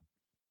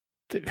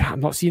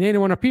 I'm not seeing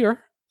anyone appear.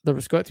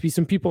 There's got to be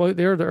some people out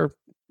there that are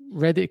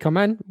ready to come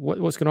in.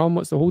 What's going on?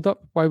 What's the hold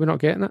up? Why are we not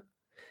getting it?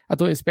 I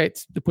don't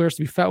expect the players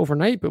to be fit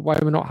overnight, but why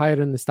are we not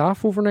hiring the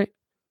staff overnight?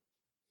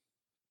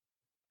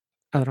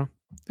 I don't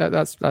know.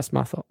 That's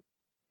my thought.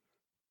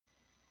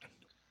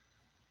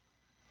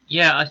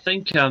 Yeah, I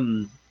think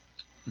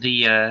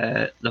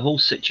the whole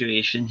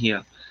situation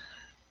here,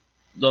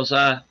 there's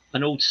an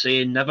old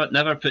saying,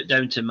 never put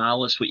down to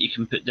malice what you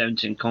can put down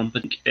to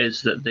incompetence,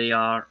 is that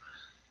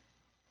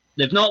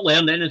they've not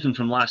learned anything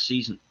from last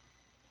season.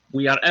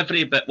 We're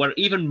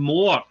even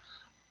more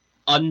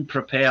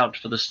unprepared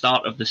for the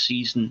start of the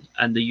season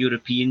and the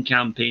European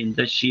campaign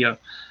this year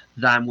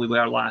than we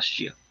were last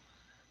year.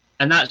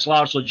 And that's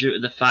largely due to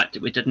the fact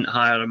that we didn't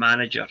hire a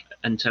manager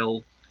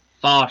until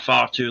far,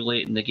 far too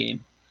late in the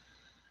game.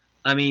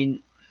 I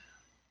mean,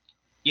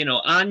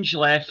 Ange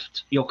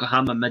left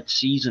Yokohama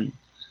mid-season.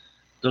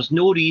 There's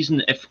no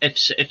reason,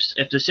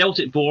 if the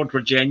Celtic board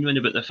were genuine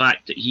about the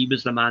fact that he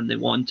was the man they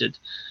wanted,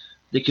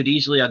 they could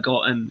easily have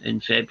got him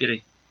in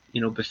February,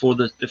 before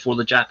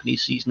the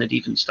Japanese season had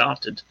even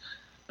started.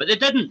 But they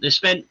didn't.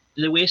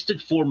 They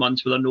wasted 4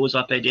 months with their nose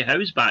up Eddie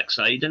Howe's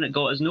backside, and it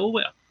got us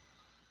nowhere.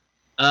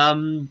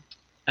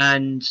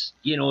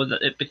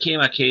 It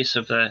became a case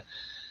of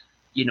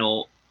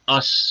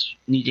us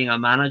needing a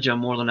manager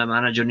more than a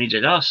manager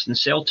needed us, and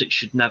Celtic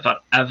should never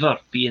ever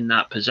be in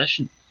that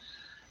position.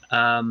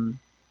 And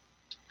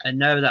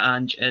now that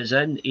Ange is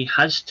in, he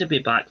has to be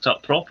backed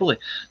up properly.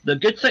 The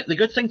good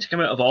thing to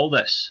come out of all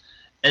this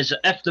is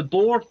that if the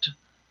board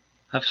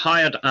have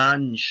hired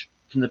Ange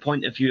from the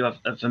point of view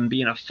of him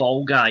being a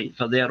fall guy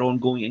for their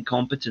ongoing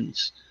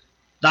incompetence,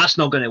 that's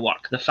not going to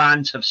work. The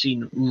fans have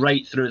seen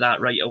right through that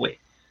right away.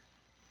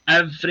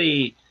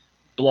 Every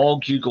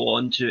blog you go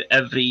on to,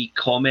 every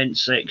comment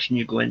section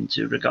you go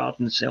into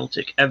regarding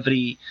Celtic,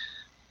 every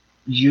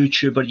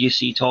YouTuber you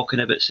see talking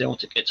about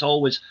Celtic, it's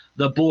always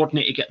the board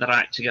need to get their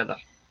act together.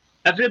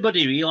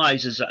 Everybody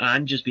realises that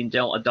Ange has been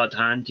dealt a dud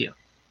hand here,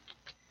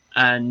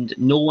 and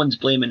no one's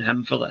blaming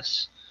him for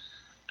this.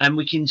 And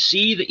we can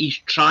see that he's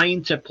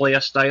trying to play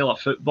a style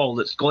of football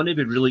that's going to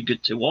be really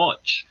good to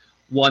watch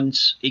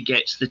once he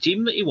gets the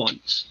team that he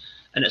wants.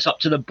 And it's up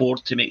to the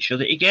board to make sure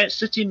that he gets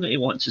the team that he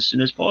wants as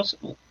soon as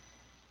possible.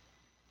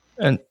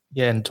 And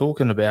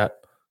talking about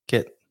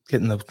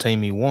getting the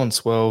team he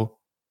wants, well,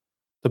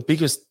 the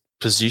biggest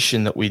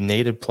position that we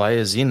needed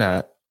players in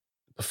at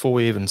before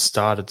we even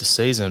started the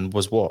season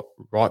was what?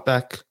 Right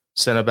back,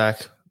 centre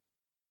back,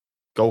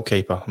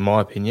 goalkeeper, in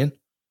my opinion.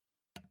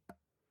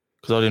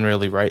 Because I didn't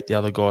really rate the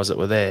other guys that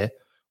were there.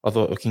 I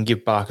thought we can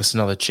give Barkas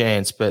another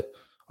chance, but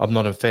I'm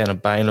not a fan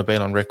of Bain. I've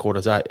been on record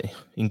as that. You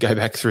can go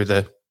back through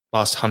the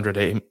last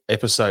 100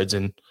 episodes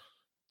and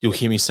you'll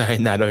hear me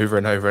saying that over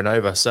and over and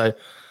over. So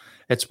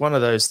it's one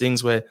of those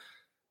things where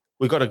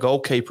we got a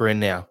goalkeeper in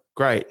now.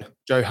 Great.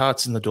 Joe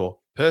Hart's in the door.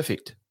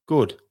 Perfect.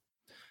 Good.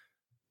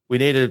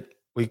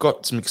 We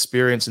got some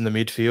experience in the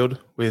midfield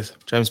with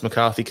James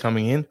McCarthy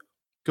coming in.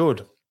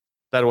 Good.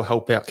 That'll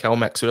help out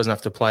Kalmax, who doesn't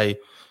have to play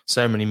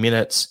so many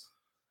minutes,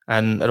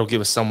 and it'll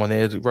give us someone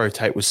there to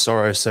rotate with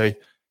Sorrow. So,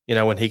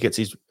 when he gets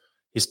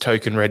his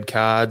token red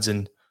cards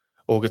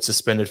or gets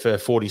suspended for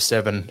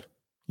 47,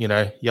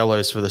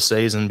 yellows for the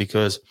season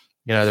because,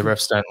 the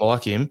refs don't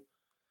like him,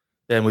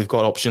 then we've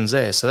got options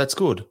there. So that's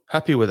good.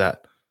 Happy with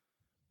that.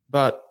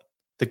 But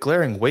the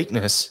glaring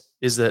weakness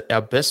is that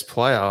our best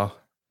player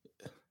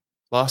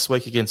last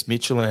week against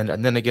Midtjylland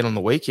and then again on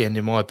the weekend,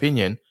 in my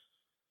opinion,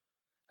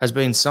 has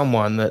been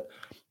someone that,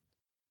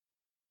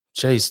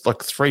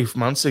 like 3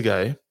 months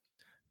ago,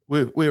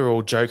 we were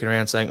all joking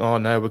around saying, oh,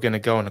 no, we're going to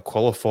go into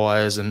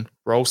qualifiers and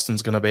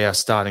Ralston's going to be our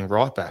starting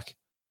right back.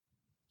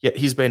 Yet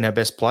he's been our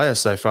best player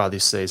so far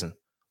this season.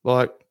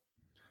 Like,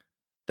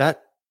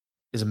 that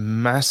is a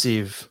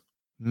massive,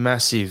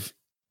 massive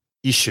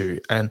issue.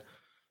 And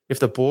if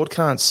the board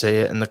can't see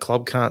it and the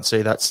club can't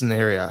see that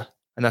scenario,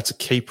 and that's a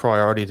key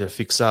priority to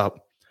fix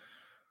up,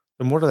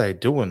 then what are they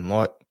doing?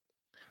 Like,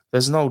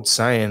 there's an old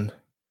saying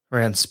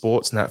around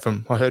sports and that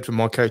I heard from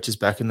my coaches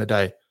back in the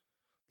day,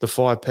 the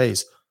 5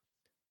 Ps.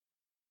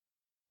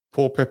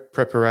 Prior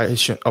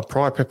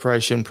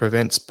preparation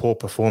prevents poor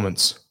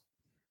performance.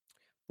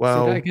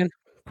 Well, say that again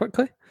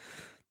quickly.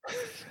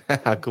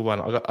 Good one.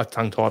 I got a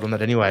tongue tied on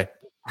that anyway.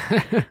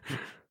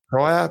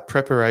 Prior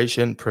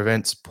preparation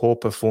prevents poor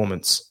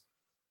performance.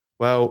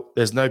 Well,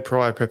 there's no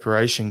prior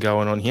preparation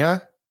going on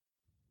here,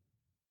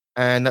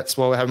 and that's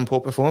why we're having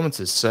poor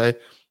performances. So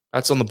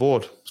that's on the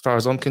board as far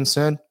as I'm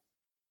concerned.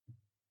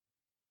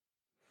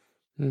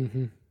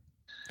 Mm-hmm.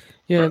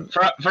 Yeah.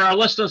 For our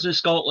listeners in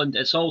Scotland,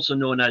 it's also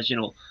known as,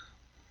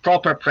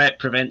 proper prep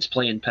prevents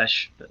playing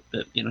pish.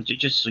 But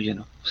just so you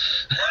know.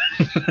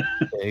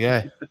 There you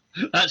go.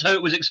 That's how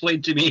it was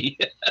explained to me.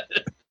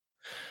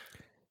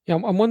 Yeah,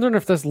 I'm wondering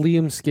if this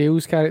Liam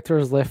Scales character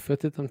is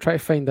left-footed. I'm trying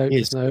to find out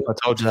just now. I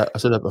told you that. I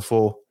said that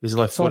before. He's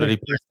left-footed.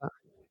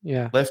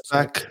 Yeah. Left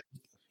back.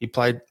 He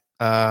played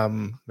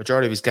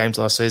majority of his games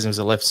last season as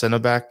a left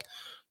centre-back.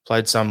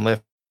 Played some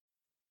left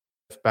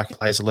back. He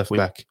plays a left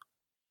back.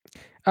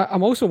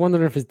 I'm also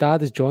wondering if his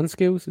dad is John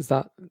Scales. Is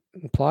that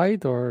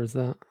implied or is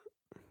that...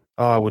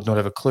 Oh, I would not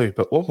have a clue.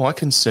 But what my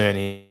concern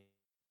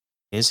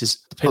is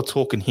people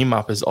talking him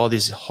up as,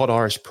 this hot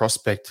Irish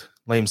prospect,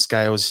 Liam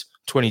Scales,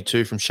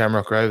 22 from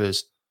Shamrock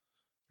Rovers.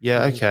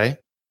 Yeah, okay.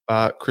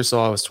 But Chris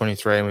I was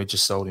 23 and we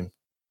just sold him.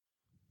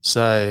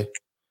 So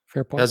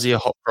fair point. How's he a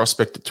hot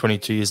prospect at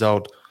 22 years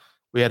old?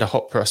 We had a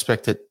hot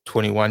prospect at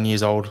 21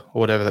 years old or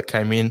whatever that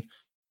came in.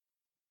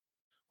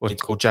 What he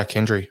called Jack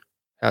Hendry.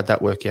 How'd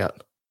that work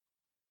out?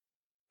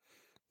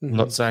 I'm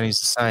not saying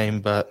he's the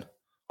same, but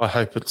I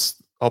hope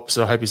it's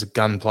opposite. I hope he's a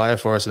gun player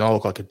for us, and I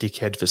look like a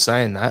dickhead for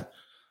saying that.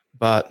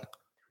 But,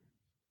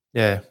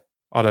 yeah,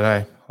 I don't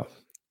know.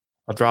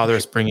 I'd rather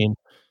us bring in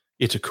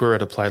Itakura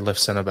to play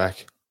left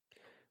centre-back.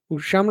 Well,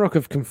 Shamrock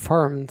have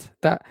confirmed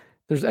that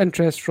there's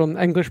interest from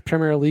the English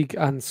Premier League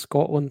and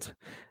Scotland.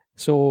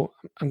 So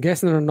I'm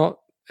guessing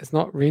it's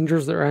not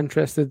Rangers that are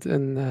interested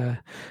in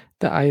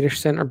the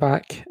Irish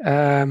centre-back.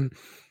 But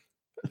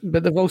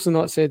they've also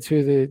not said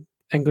who the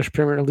English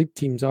Premier League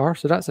teams are,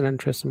 so that's an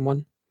interesting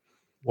one.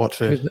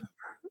 Watford.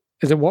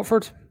 Is it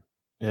Watford?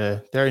 Yeah,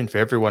 they're in for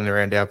everyone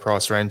around our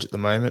price range at the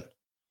moment.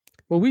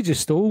 Well, we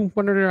just stole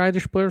one of their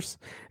Irish players.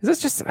 That's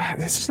just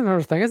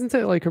another thing, isn't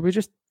it? Like, are we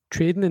just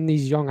trading in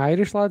these young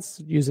Irish lads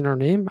using our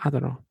name? I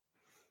don't know.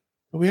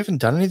 We haven't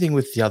done anything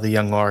with the other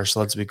young Irish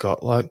lads we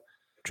got. Like,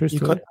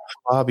 you've got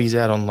Harvey's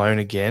out on loan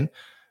again.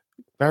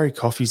 Barry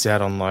Coffey's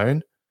out on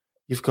loan.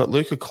 You've got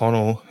Luke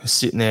O'Connell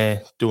sitting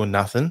there doing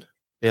nothing.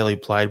 Barely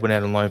played, went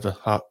out on loan for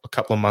a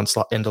couple of months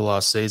end of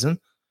last season.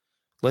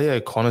 Leo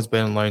O'Connor's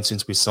been on loan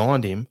since we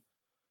signed him.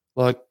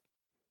 Like,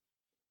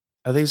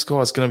 are these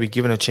guys going to be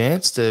given a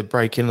chance to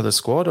break into the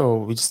squad, or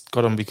we just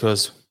got them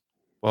because,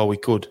 well, we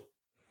could?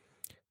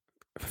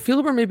 I feel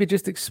like we're maybe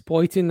just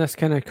exploiting this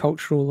kind of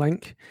cultural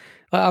link.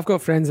 Like, I've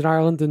got friends in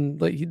Ireland, and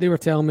like they were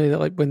telling me that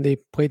like when they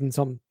played in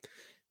some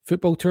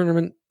football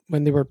tournament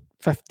when they were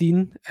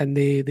 15 and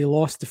they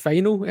lost the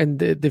final, and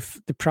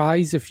the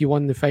prize if you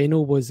won the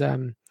final was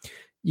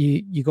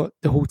you got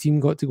the whole team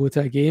got to go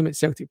to a game at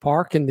Celtic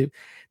Park, and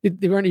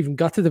they weren't even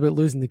gutted about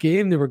losing the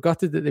game. They were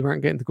gutted that they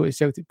weren't getting to go to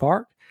Celtic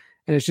Park,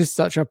 and it's just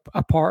such a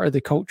part of the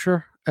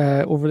culture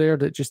over there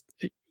that just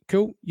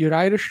cool. You're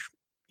Irish,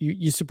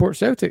 you support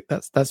Celtic.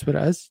 That's what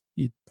it is.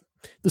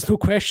 There's no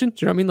question. Do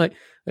you know what I mean? Like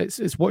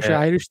it's what's your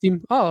Irish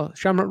team? Oh,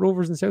 Shamrock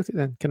Rovers and Celtic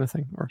then, kind of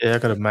thing. I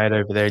got a mate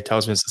over there. He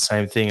tells me it's the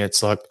same thing.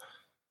 It's like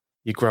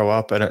you grow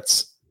up and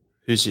it's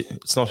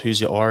not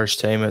who's your Irish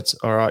team. It's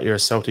all right. You're a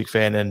Celtic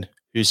fan and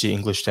who's your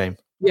English team?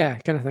 Yeah,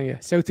 kind of thing. Yeah,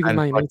 Celtic and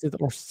Man United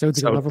or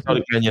Celtic and Liverpool.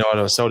 Celtic Man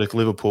United or Celtic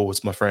Liverpool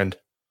was my friend.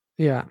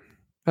 Yeah,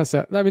 that's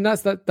it. I mean,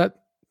 that's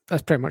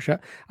pretty much it.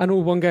 I know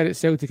one guy at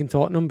Celtic and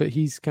Tottenham, but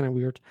he's kind of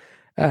weird.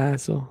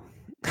 So.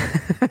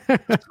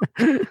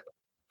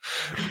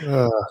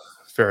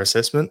 Fair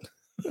assessment.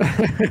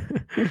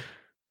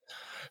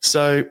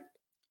 So,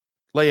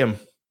 Liam,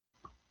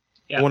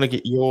 I want to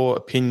get your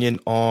opinion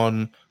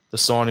on the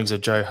signings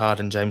of Joe Hart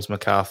and James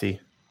McCarthy.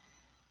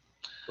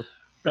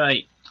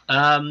 Right.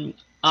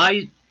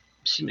 I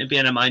seem to be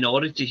in a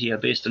minority here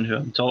based on who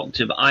I'm talking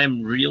to, but I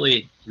am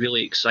really,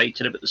 really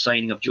excited about the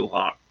signing of Joe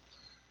Hart.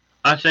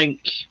 I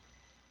think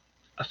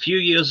a few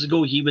years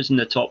ago he was in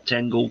the top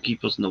 10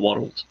 goalkeepers in the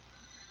world.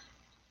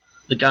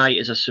 The guy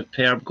is a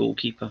superb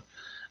goalkeeper.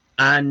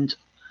 And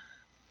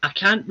I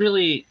can't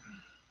really...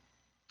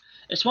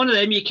 It's one of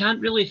them you can't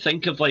really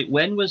think of, like,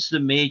 when was the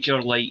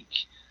major, like...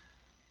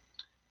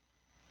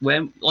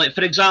 When, like,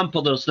 for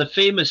example, there's the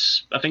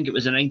famous, I think it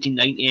was the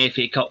 1990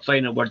 FA Cup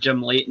final where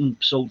Jim Leighton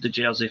sold the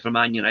jersey for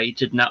Man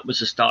United, and that was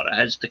the start of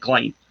his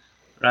decline,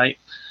 right?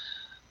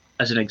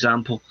 As an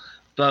example.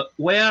 But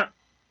where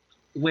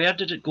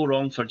did it go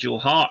wrong for Joe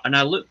Hart? And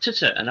I looked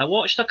at it, and I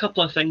watched a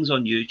couple of things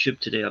on YouTube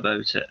today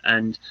about it,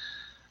 and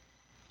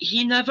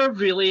he never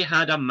really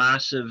had a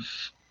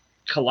massive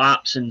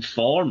collapse in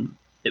form.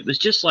 It was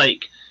just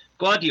like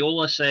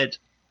Guardiola said,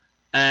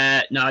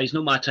 nah, he's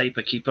not my type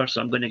of keeper,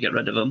 so I'm going to get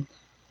rid of him.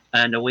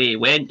 And away he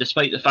went,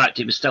 despite the fact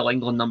he was still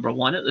England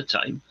 #1 at the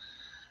time.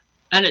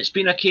 And it's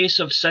been a case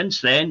of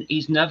since then,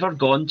 he's never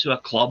gone to a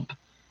club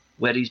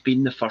where he's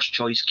been the first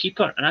choice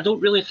keeper. And I don't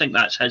really think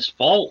that's his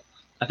fault.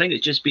 I think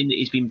it's just been that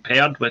he's been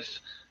paired with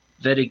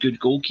very good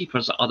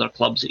goalkeepers at other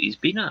clubs that he's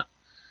been at.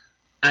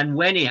 And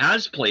when he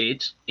has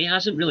played, he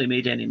hasn't really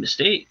made any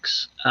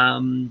mistakes.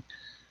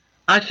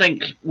 I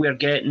think we're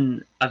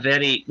getting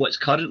what's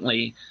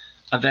currently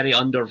a very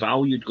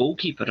undervalued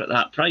goalkeeper at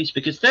that price,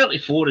 because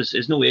 34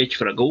 is no age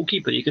for a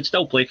goalkeeper. You could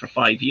still play for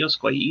 5 years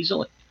quite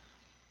easily.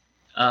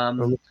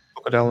 Look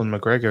at Alan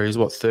McGregor. He's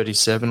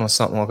 37 or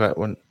something like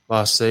that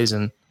last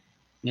season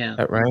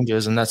at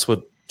Rangers, and that's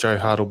what Joe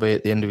Hart will be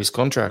at the end of his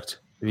contract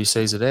if he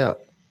sees it out.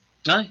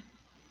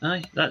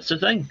 Aye, that's the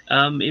thing.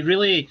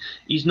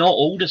 He's not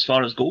old as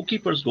far as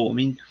goalkeepers go. I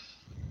mean,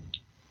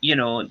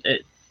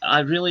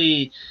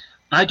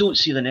 I don't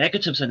see the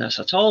negatives in this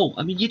at all.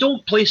 I mean, you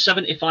don't play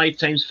 75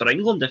 times for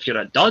England if you're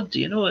a dud,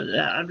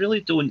 I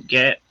really don't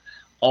get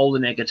all the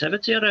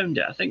negativity around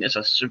it. I think it's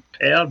a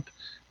superb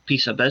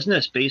piece of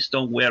business based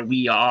on where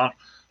we are,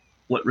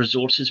 what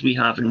resources we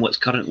have, and what's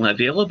currently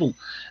available.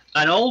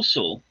 And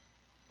also,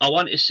 I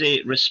want to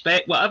say,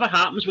 respect, whatever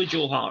happens with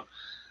Joe Hart,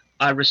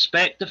 I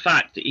respect the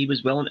fact that he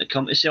was willing to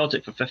come to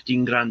Celtic for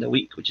 15 grand a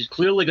week, which is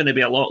clearly going to be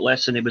a lot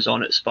less than he was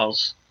on at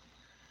Spurs.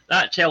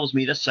 That tells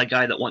me this is a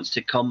guy that wants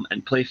to come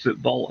and play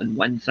football and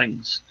win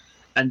things.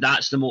 And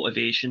that's the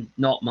motivation,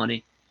 not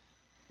money.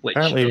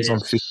 Apparently he was on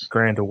 50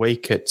 grand a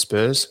week at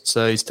Spurs,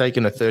 so he's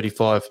taken a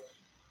 35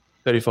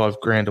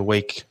 grand a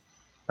week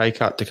pay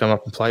cut to come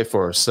up and play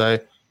for us. So,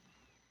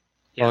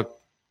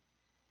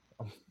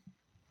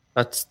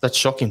 that's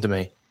shocking to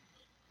me.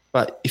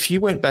 But if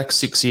you went back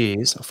 6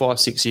 years,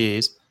 5-6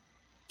 years,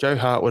 Joe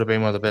Hart would have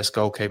been one of the best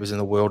goalkeepers in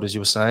the world, as you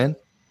were saying.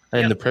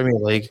 And in the Premier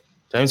League,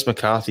 James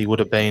McCarthy would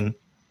have been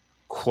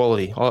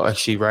quality. I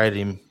actually rated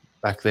him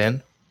back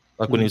then,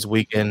 when he was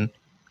Wigan,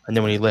 and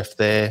then when he left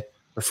there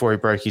before he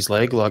broke his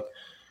leg. Like,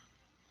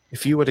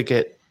 if you were to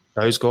get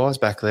those guys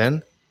back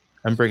then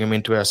and bring them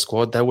into our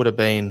squad, they would have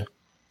been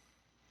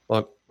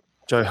like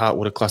Joe Hart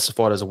would have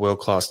classified as a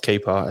world-class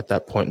keeper at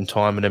that point in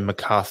time, and then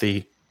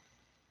McCarthy,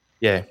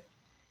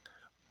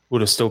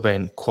 would have still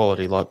been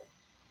quality. Like,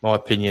 my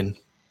opinion,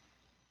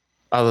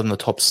 other than the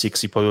top six,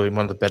 he probably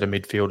one of the better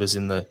midfielders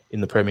in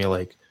the Premier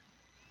League.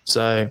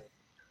 So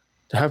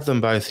to have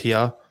them both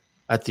here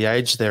at the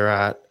age they're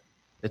at,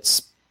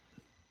 it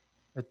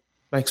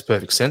makes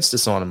perfect sense to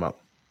sign them up.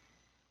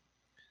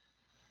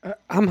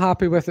 I'm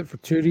happy with it for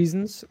two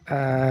reasons.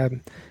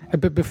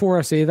 But before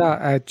I say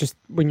that, just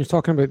when you're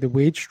talking about the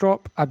wage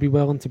drop, I'd be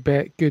willing to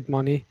bet good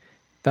money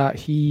that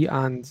he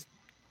and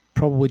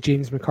probably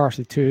James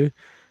McCarthy too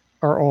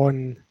are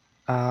on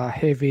a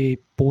heavy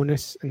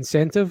bonus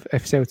incentive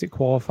if Celtic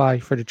qualify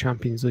for the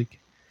Champions League.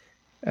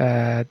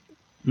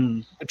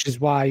 Which is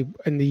why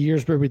in the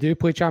years where we do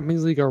play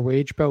Champions League, our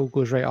wage bill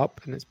goes right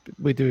up, and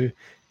we do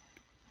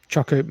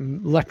chuck out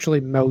literally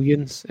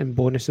millions in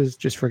bonuses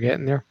just for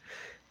getting there.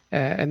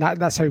 And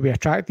that's how we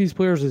attract these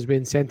players, is we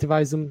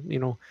incentivize them.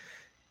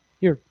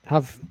 Here,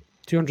 have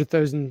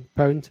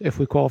 £200,000 if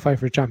we qualify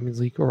for the Champions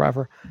League or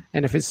whatever.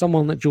 And if it's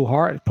someone like Joe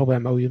Hart, it's probably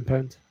 £1 million.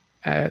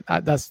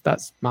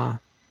 That's my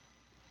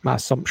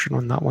assumption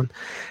on that one.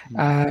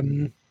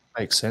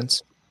 Makes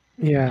sense.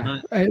 Yeah,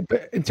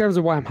 but in terms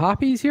of why I'm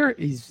happy he's here,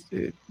 he's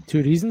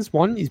two reasons.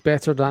 One, he's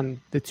better than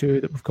the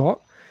two that we've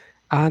got,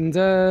 and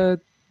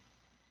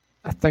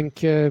I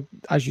think,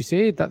 as you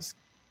say, that's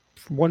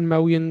 1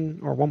 million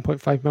or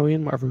 1.5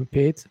 million, whatever we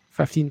paid,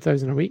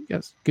 15,000 a week.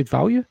 That's good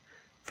value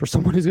for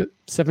someone who's got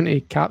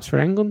 70 caps for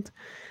England.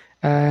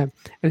 And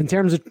in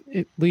terms of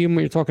Liam,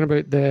 what you're talking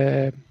about,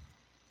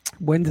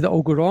 when did it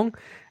all go wrong?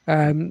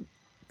 Did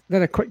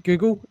a quick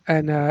Google,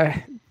 and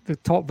the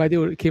top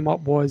video that came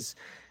up was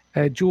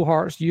Joe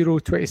Hart's Euro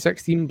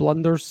 2016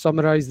 blunders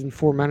summarised in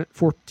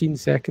 14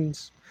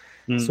 seconds.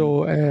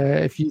 So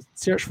if you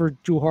search for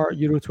Joe Hart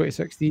Euro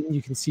 2016,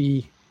 you can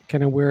see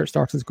kind of where it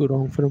started to go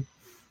wrong for him.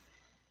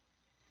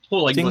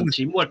 Whole England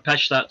team would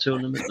pitch that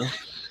tournament though.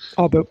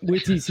 Oh, but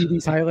wait till you see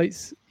these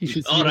highlights. You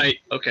should see. All right,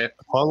 okay.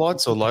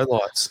 Highlights or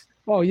lowlights?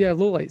 Oh yeah,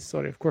 lowlights.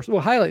 Sorry, of course.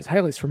 Well,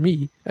 highlights for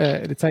me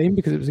at the time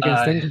because it was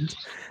against England.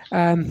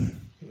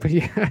 But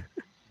yeah.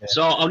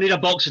 So I'll need a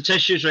box of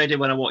tissues ready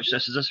when I watch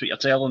this. Is this what you're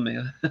telling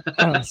me?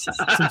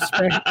 Some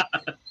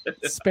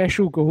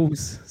special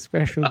goals.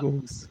 Special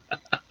goals.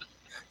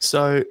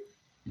 So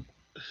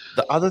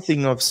the other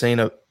thing I've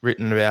seen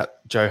written about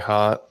Joe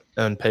Hart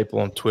and people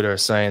on Twitter are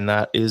saying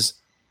that is,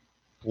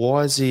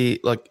 why is he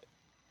like,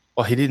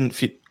 oh, he didn't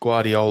fit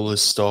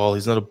Guardiola's style.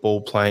 He's not a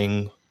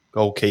ball-playing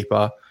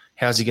goalkeeper.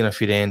 How's he going to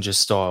fit Ange's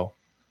style?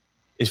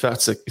 If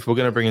we're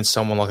going to bring in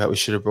someone like that, we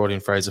should have brought in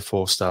Fraser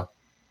Forster.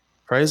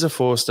 Fraser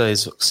Forster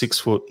is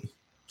 6'7",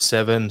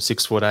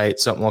 6'8",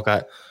 something like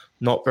that.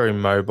 Not very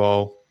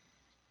mobile.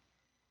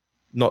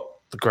 Not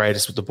the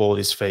greatest with the ball at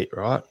his feet,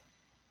 right?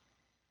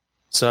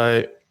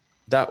 So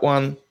that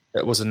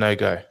was a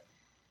no-go.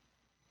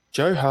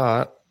 Joe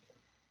Hart,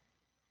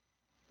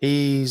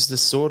 he's the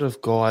sort of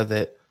guy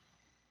that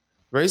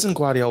the reason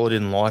Guardiola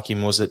didn't like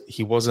him was that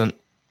he wasn't,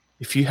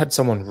 if you had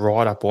someone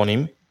right up on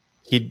him,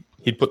 he'd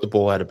put the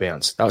ball out of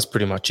bounds. That was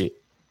pretty much it.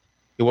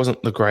 He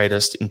wasn't the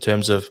greatest in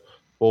terms of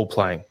ball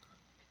playing.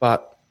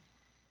 But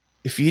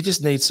if you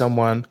just need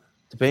someone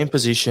to be in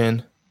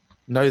position,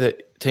 know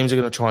that teams are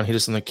going to try and hit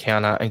us on the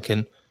counter and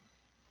can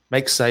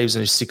make saves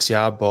in a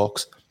 6-yard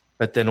box,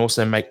 but then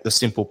also make the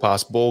simple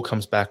pass, ball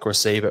comes back,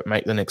 receive it,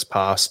 make the next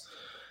pass,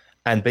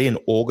 and be an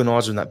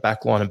organizer in that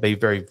back line and be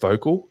very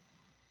vocal,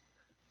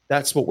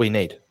 that's what we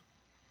need.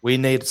 We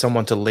need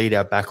someone to lead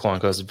our back line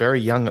because it's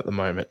very young at the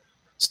moment.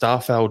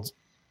 Starfeld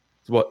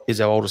is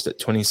our oldest at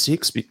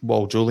 26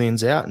 while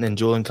Julian's out, and then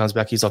Julian comes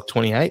back, he's like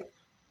 28,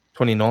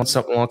 29,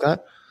 something like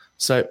that.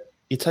 So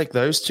you take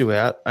those two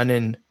out, and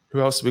then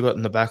who else have we got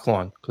in the back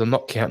line? Because I'm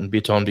not counting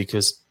Bitton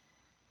because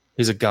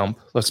he's a gump,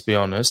 let's be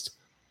honest.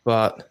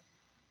 But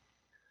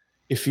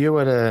if you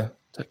were to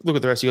look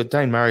at the rest, you got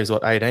Dane Murray's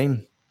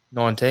 18,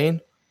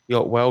 19. You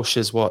got Welsh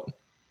is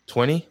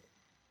 20?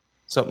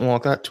 Something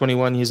like that,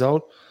 21 years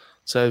old.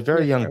 So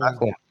very young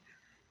backline.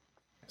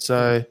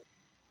 So,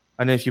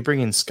 and then if you bring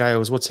in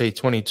Scales, what's he,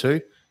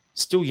 22?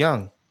 Still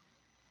young.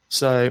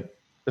 So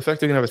the fact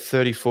that we're going to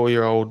have a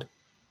 34-year-old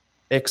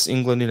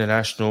ex-England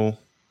international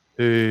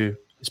who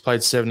has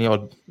played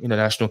 70-odd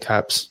international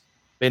caps,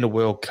 been to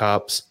World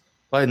Cups,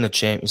 played in the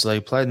Champions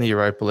League, played in the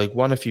Europa League,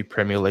 won a few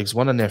Premier Leagues,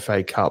 won an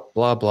FA Cup,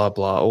 blah, blah,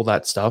 blah, all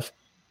that stuff.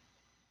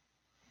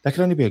 That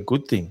can only be a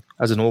good thing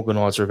as an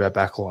organiser of our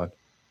backline.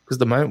 Because at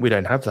the moment, we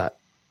don't have that.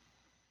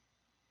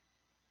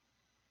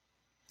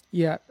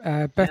 Yeah,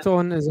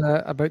 Bitton is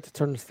about to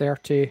turn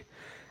 30,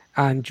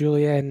 and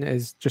Julian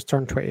is just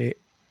turned 28.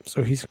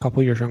 So he's a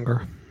couple of years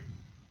younger.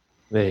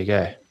 There you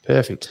go.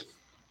 Perfect.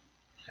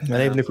 And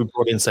even if we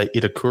brought in, say,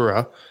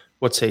 Itakura,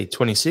 what's he,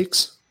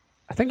 26?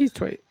 I think he's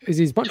 20. Is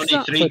he much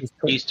 23?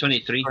 He's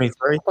 23.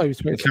 23? I thought he was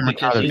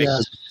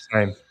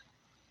 23.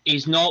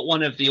 He's not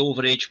one of the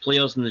overage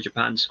players in the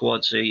Japan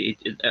squad, so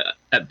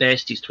at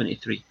best he's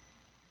 23.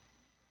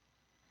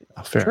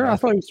 Oh, fair sure, enough. I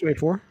thought he was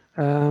 24.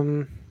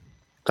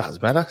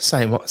 Doesn't matter.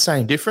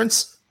 Same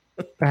difference.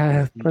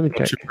 Let me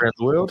check. Around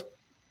the world.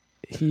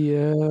 He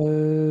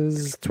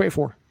is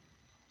 24.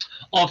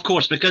 Oh, of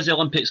course, because the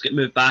Olympics get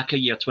moved back a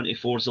year,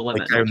 24 is the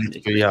limit.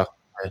 Yeah.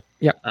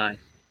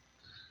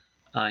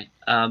 Aye.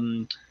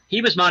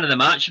 He was man of the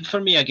match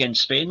for me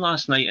against Spain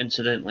last night,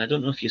 incidentally. I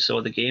don't know if you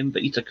saw the game,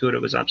 but Itakura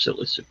was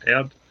absolutely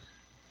superb.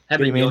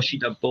 Him and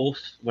Yoshida both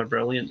were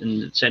brilliant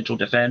in the central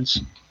defence.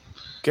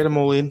 Get them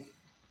all in.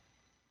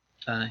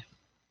 Aye.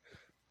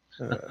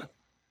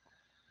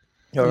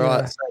 All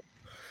right. So,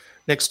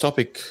 next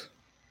topic.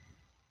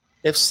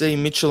 FC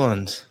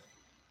Midtjylland.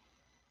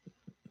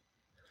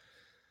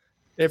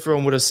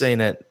 Everyone would have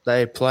seen it.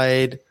 They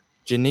played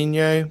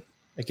Juninho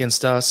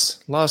against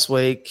us last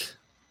week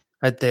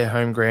at their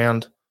home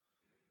ground.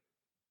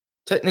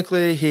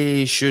 Technically,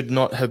 he should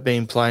not have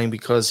been playing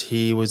because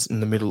he was in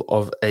the middle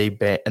of an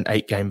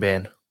 8-game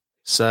ban.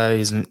 So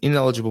he's an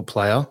ineligible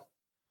player,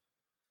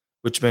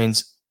 which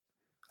means,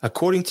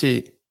 according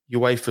to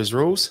UEFA's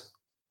rules,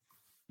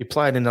 you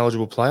play an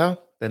ineligible player,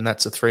 then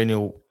that's a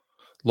 3-0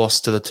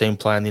 loss to the team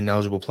playing the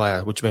ineligible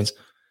player, which means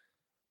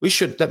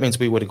that means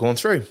we would have gone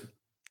through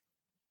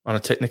on a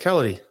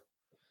technicality.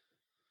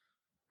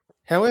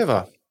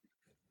 However,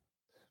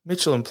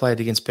 Midtjylland played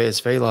against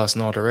PSV last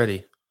night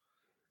already,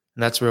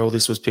 and that's where all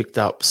this was picked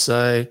up.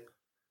 So,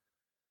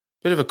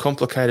 bit of a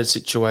complicated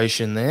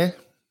situation there.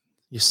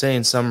 You're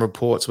seeing some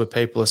reports where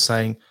people are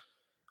saying,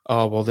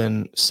 oh, well,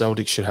 then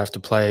Celtic should have to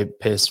play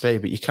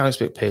PSV, but you can't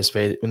expect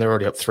PSV when they're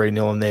already up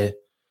 3-0 in their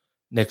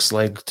next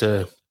leg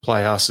to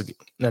play us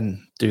and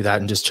do that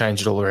and just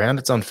change it all around.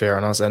 It's unfair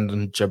on us and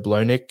on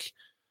Jablonec.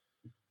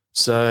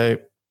 So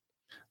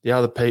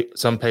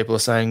some people are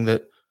saying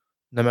that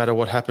no matter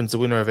what happens, the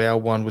winner of our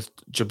one with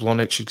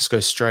Jablonec should just go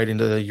straight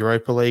into the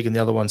Europa League and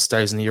the other one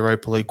stays in the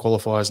Europa League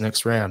qualifiers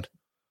next round.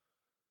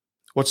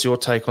 What's your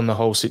take on the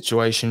whole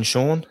situation,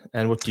 Sean?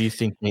 And what do you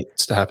think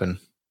needs to happen?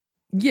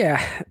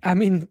 Yeah, I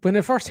mean, when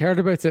I first heard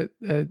about it,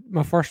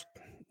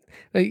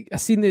 I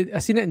seen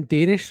it in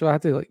Danish, so I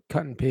had to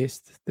cut and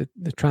paste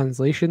the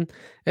translation,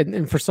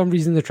 and for some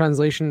reason the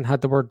translation had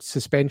the word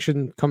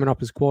suspension coming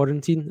up as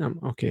quarantine.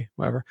 Okay,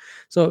 whatever.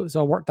 So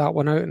I worked that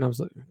one out, and I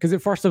was like, because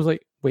at first I was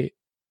like, wait,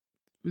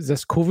 is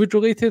this COVID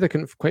related? I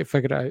couldn't quite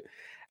figure it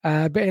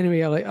out. But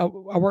anyway, I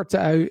worked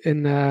it out,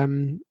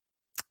 and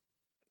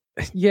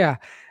yeah,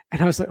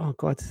 and I was like, oh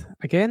god,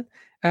 again.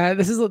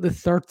 This is like the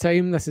third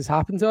time this has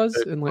happened to us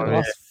in like the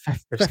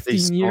last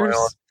 15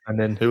 years. And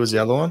then who was the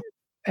other one?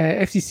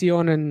 FC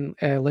Sion and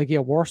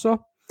Legia Warsaw.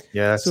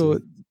 Yeah. So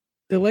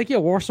the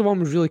Legia Warsaw one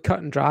was really cut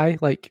and dry.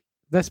 Like,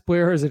 this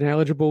player is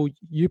ineligible.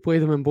 You play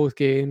them in both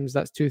games.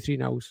 That's 2-3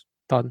 nows.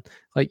 Done.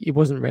 Like, he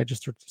wasn't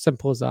registered.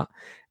 Simple as that.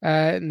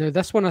 Now,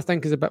 this one I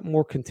think is a bit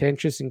more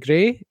contentious and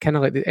grey, kind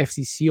of like the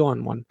FC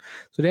Sion one.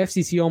 So the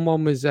FC Sion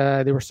one was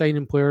they were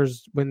signing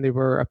players when they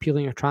were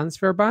appealing a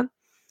transfer ban.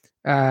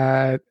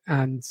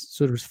 And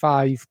so there was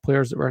 5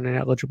 players that were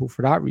ineligible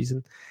for that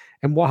reason.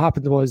 And what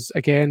happened was,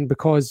 again,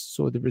 because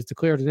there was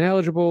declared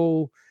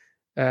ineligible,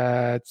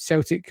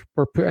 Celtic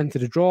were put into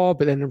the draw,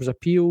 but then there was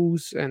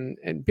appeals, and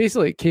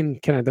basically it came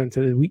kind of down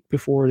to the week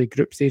before the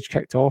group stage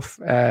kicked off,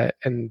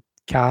 and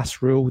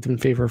CAS ruled in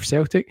favour of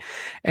Celtic.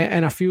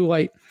 And I feel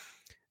like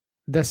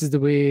this is the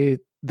way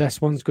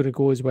this one's going to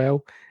go as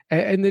well.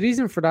 And the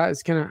reason for that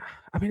is kind of,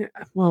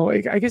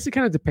 I guess it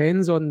kind of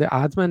depends on the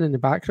admin in the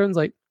background.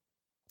 Like,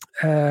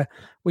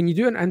 when you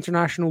do an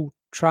international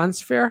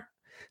transfer,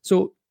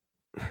 so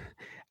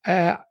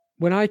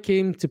when I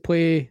came to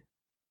play,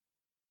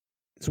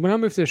 so when I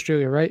moved to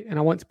Australia, right, and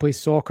I want to play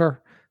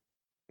soccer,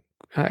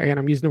 again,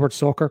 I'm using the word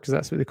soccer because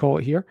that's what they call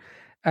it here,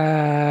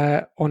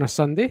 on a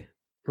Sunday,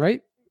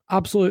 right?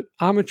 Absolute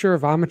amateur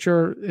of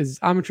amateur, as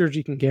amateur as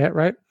you can get,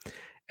 right?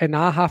 And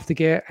I have to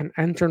get an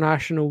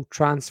international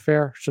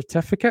transfer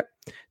certificate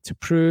to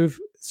prove.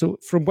 So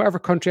from whatever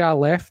country I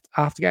left,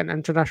 I have to get an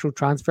international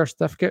transfer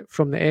certificate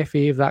from the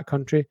FA of that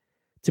country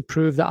to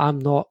prove that I'm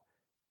not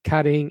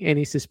carrying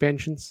any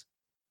suspensions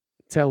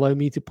to allow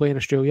me to play in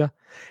Australia.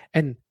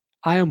 And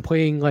I am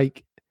playing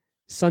like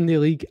Sunday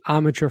League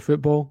amateur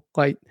football.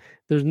 Like,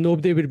 there's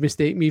nobody would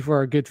mistake me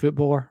for a good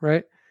footballer,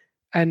 right?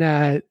 And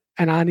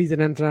I need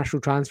an international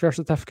transfer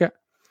certificate.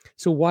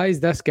 So why is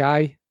this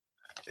guy?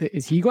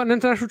 Is he got an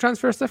international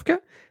transfer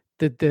certificate?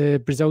 Did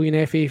the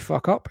Brazilian FA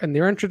fuck up in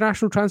their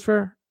international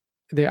transfer?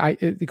 They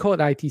call it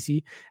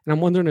ITC, and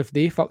I'm wondering if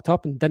they fucked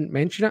up and didn't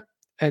mention it.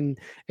 And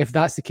if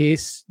that's the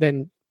case,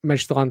 then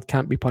Midtjylland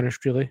can't be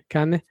punished, really,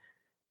 can they?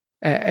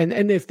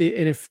 And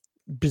if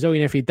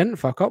Brazilian FA didn't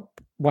fuck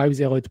up, why was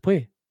he allowed to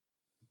play?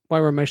 Why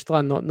were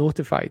Midtjylland not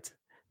notified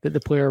that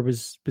the player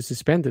was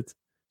suspended?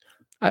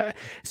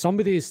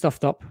 Somebody is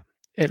stuffed up.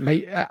 It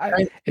might.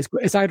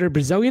 It's either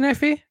Brazilian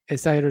FA,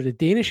 it's either the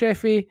Danish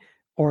FA,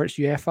 or it's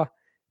UEFA.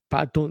 But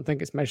I don't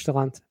think it's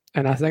Midtjylland.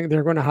 And I think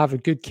they're going to have a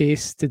good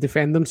case to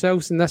defend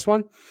themselves in this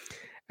one.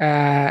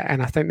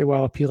 And I think they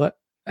will appeal it.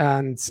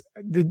 And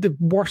the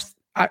worst,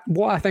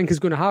 what I think is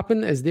going to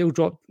happen is they'll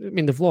drop. I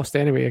mean, they've lost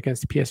anyway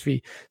against the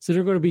PSV. So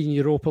they're going to be in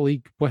Europa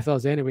League with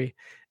us anyway.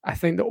 I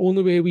think the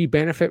only way we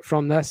benefit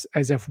from this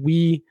is if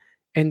we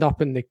end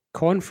up in the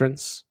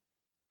conference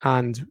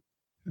and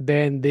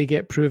then they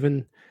get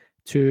proven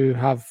to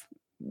have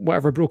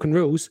whatever broken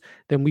rules,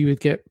 then we would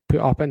get put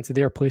up into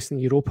their place in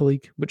the Europa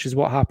League, which is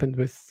what happened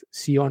with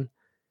Sion.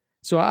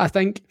 So I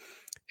think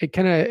it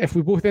kind of, if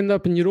we both end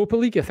up in Europa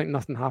League, I think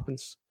nothing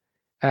happens.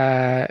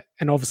 And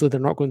obviously they're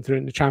not going through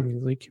in the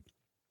Champions League.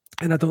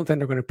 And I don't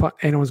think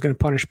anyone's going to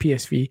punish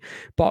PSV.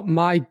 But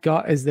my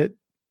gut is that,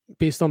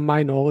 based on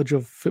my knowledge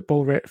of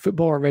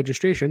footballer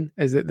registration,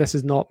 is that this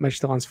is not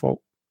Midtjylland's fault.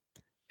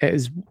 It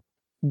is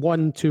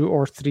 1, 2,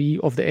 or 3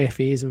 of the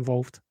FAs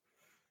involved.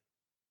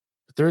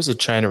 But there is a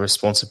chain of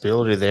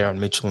responsibility there on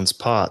Midtjylland's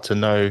part to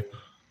know,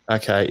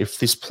 okay, if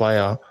this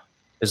player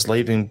is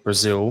leaving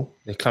Brazil,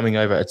 they're coming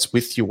over, it's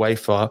with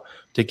UEFA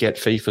to get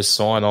FIFA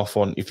sign off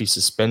on if his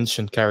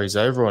suspension carries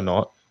over or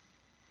not.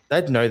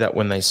 They'd know that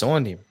when they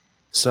signed him.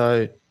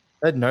 So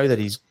they'd know that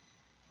he's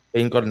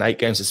got an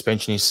 8-game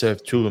suspension, he's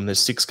served 2 of them, there's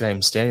 6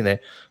 games standing there.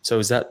 So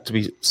is that to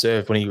be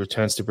served when he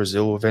returns to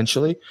Brazil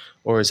eventually?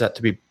 Or is that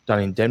to be done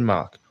in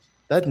Denmark?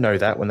 They'd know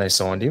that when they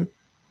signed him.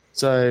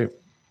 So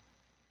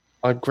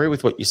I agree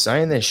with what you're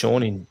saying there,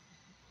 Sean, in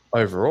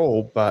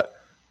overall, but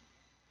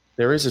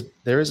there is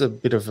a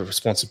bit of a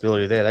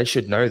responsibility there. They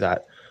should know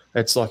that.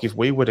 It's like if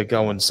we were to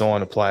go and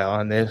sign a player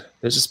and they're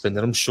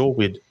suspended, I'm sure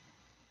we'd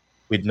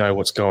know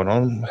what's going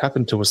on. It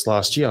happened to us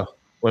last year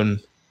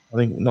when, I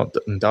think not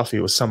Duffy,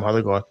 it was some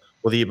other guy,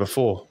 or the year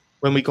before,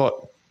 when we got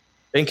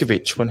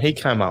Benkovic, when he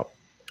came up,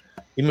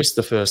 he missed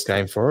the first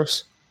game for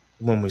us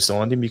when we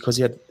signed him because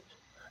he had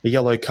a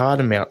yellow card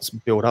amount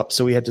built up,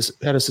 so he had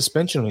a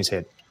suspension on his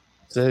head.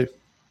 So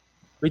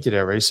we did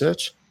our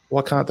research.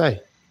 Why can't they?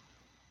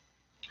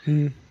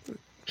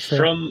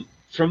 From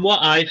what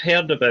I've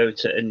heard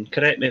about it, and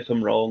correct me if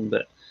I'm wrong,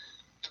 but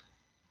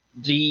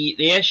the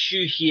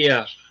issue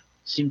here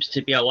seems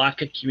to be a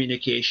lack of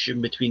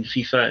communication between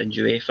FIFA and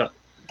UEFA.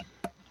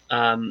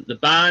 The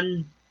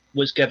ban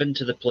was given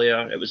to the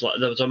player. There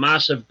was a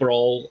massive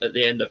brawl at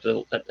the end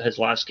of his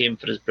last game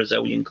for his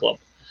Brazilian club,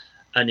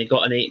 and he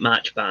got an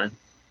 8-match ban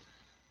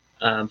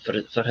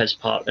for his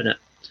part in it.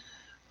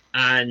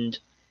 And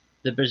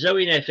the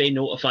Brazilian FA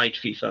notified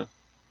FIFA.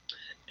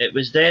 It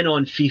was then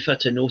on FIFA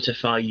to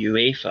notify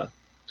UEFA,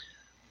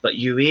 but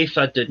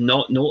UEFA did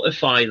not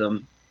notify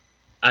them,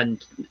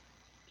 and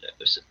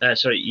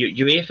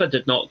UEFA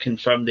did not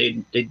confirm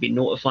they'd been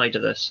notified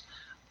of this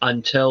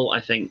until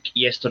I think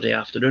yesterday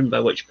afternoon, by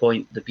which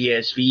point the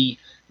PSV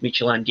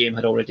Midtjylland game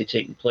had already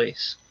taken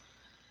place.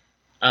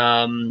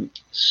 Or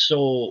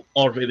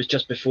it was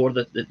just before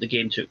the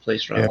game took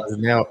place, rather. Yeah,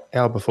 now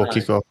hour before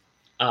kickoff.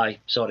 Aye,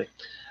 sorry.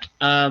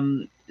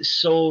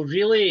 So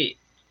really,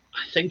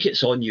 I think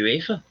it's on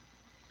UEFA,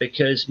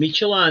 because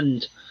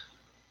Midtjylland.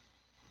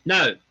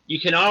 Now you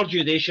can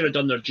argue they should have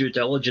done their due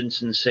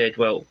diligence and said,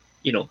 well,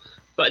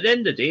 but at the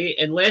end of the day,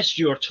 unless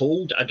you're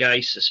told a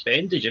guy's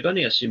suspended, you're going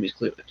to assume he's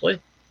clear to play.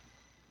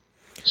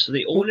 So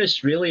the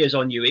onus really is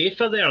on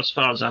UEFA there, as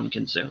far as I'm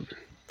concerned.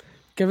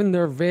 Given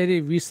their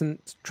very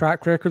recent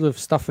track record of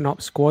stuffing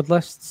up squad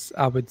lists,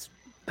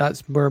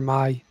 that's where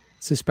my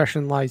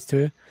suspicion lies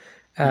too.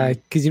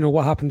 Because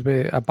what happened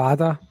with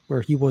Abada,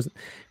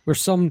 where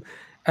some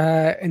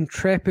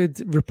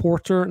intrepid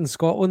reporter in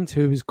Scotland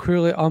who was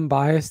clearly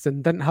unbiased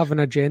and didn't have an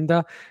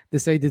agenda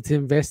decided to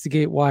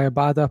investigate why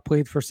Abada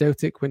played for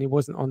Celtic when he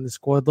wasn't on the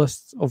squad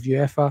list of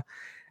UEFA.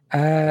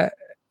 And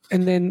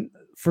then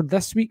for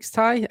this week's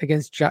tie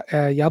against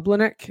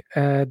Jablonec,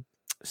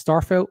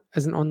 Starfelt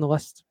isn't on the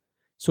list.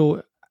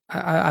 So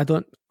I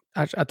don't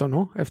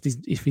know if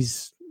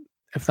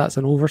that's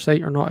an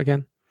oversight or not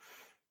again.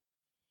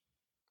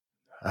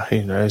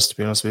 Who knows, to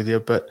be honest with you.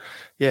 But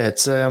yeah,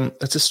 it's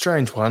a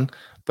strange one.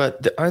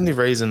 But the only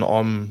reason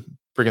I'm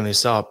bringing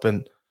this up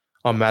and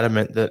I'm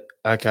adamant that,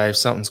 okay, if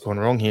something's gone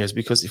wrong here, is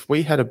because if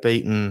we had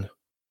beaten,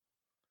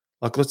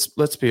 like,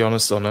 let's be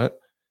honest on it,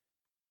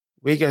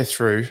 we go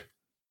through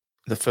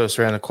the first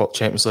round of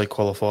Champions League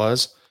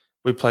qualifiers,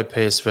 we play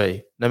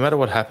PSV. No matter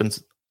what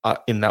happens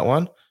in that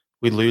one,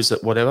 we lose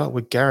it, whatever,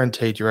 we're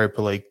guaranteed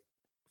Europa League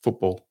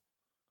football.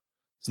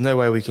 There's no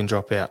way we can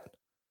drop out.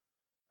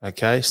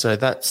 Okay, so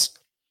that's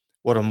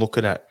what I'm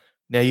looking at.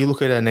 Now you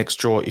look at our next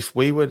draw. If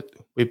we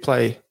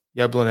play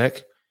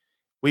Jablonec,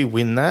 we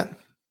win that, we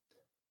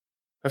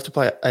have to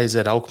play AZ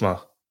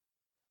Alkmaar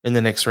in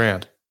the next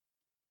round.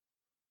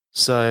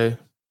 So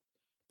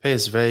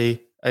PSV,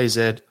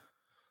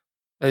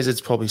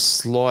 AZ's probably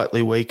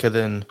slightly weaker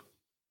than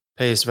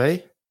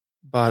PSV,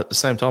 but at the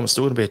same time, it's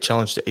still going to be a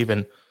challenge to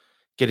even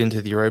get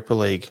into the Europa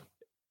League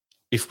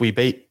if we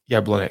beat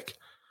Jablonec.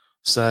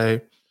 So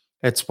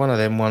it's one of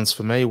them ones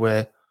for me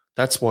where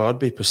that's why I'd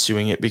be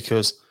pursuing it,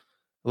 because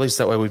at least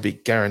that way we'd be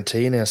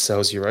guaranteeing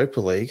ourselves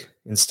Europa League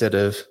instead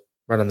of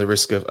running the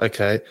risk of,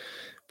 okay,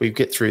 we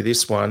get through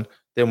this one,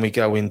 then we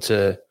go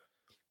into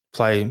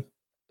play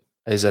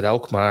AZ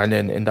Alkmaar and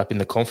then end up in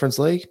the Conference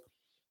League.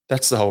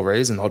 That's the whole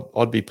reason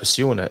I'd be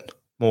pursuing it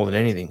more than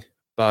anything.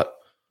 But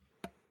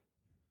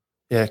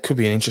yeah, it could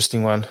be an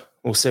interesting one.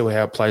 We'll see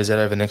how it plays out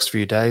over the next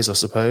few days, I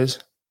suppose.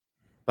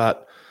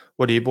 But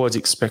what are you boys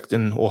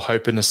expecting or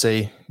hoping to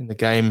see in the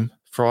game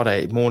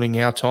Friday morning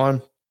our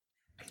time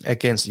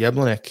against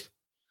Jablonec?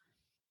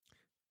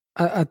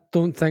 I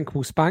don't think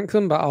we'll spank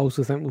them, but I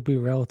also think we'll be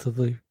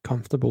relatively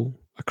comfortable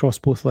across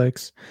both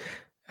legs.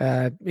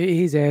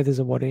 His head is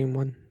a worrying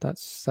one.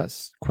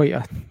 That's quite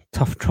a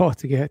tough draw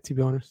to get, to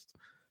be honest.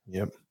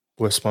 Yep.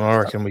 Worst one I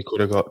reckon we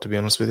could have got, to be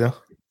honest with you.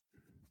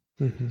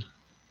 Mm-hmm.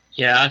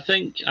 Yeah, I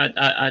think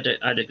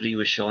I'd agree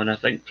with Sean. I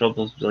think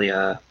probably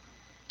about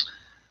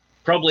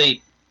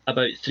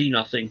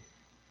 3-0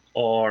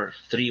 or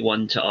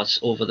 3-1 to us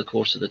over the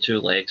course of the two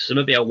legs. So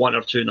maybe a 1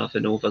 or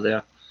 2-0 over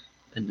there,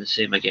 and the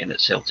same again at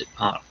Celtic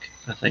Park,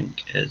 I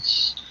think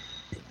is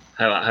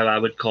how I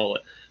would call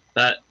it.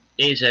 But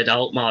AZ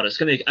Alkmaar, it's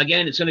going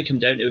to come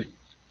down to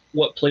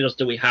what players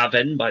do we have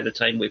in by the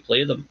time we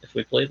play them, if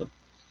we play them,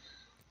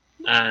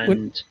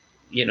 and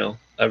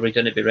are we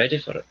going to be ready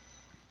for it?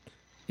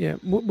 Yeah,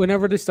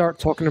 whenever they start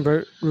talking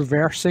about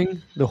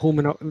reversing the home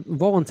and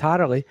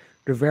voluntarily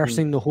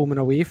reversing the home and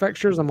away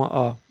fixtures, I'm like,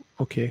 oh,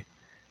 okay,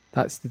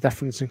 that's the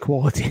difference in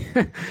quality.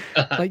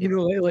 like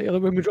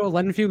when we draw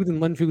Linfield and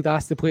Linfield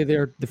asked to play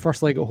the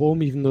first leg at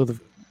home, even though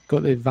they've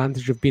got the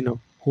advantage of being at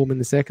home in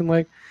the second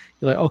leg,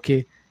 you're like,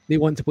 okay, they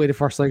want to play the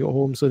first leg at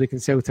home so they can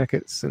sell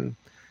tickets and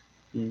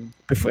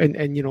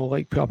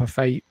put up a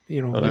fight,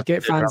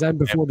 get fans in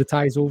before the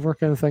tie's over,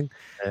 kind of thing.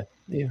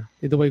 Yeah,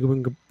 the way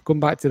going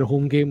back to the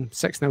home game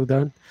 6-0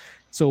 down.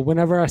 So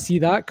whenever I see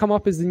that come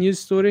up as the news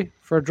story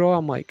for a draw,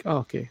 I'm like, oh,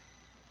 okay,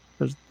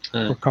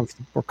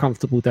 we're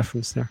comfortable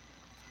difference there.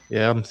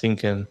 Yeah, I'm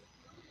thinking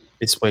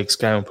this week's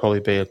game will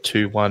probably be a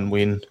 2-1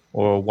 win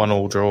or a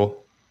 1-1 draw,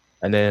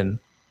 and then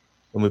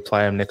when we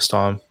play them next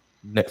time,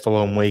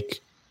 following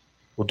week,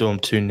 we'll do them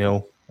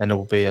 2-0, and it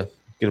will be get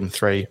them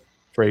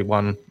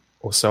 3-1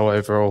 or so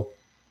overall.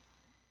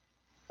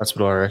 That's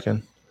what I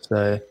reckon.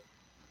 So,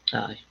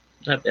 aye,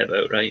 that'd be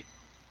about right.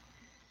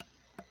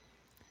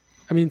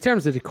 I mean, in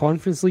terms of the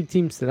Conference League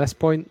teams to this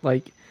point,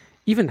 like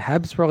even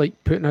Hibs were like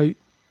putting out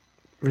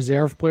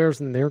reserve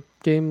players in their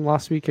game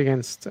last week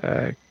against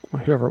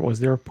whoever it was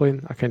they were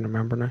playing. I can't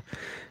remember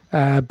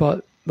now.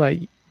 But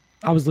like,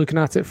 I was looking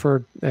at it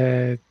for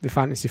the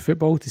fantasy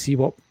football to see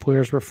what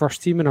players were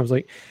first team, and I was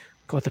like,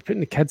 God, they're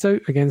putting the kids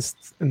out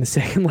in the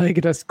second leg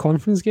of this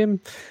conference game.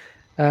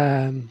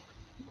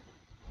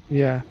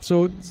 Yeah,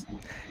 so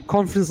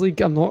Conference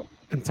League, I'm not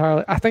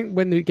entirely. I think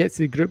when it gets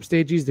to the group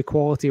stages, the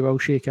quality will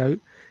shake out.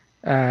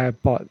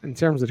 But in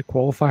terms of the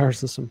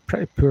qualifiers, there's some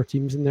pretty poor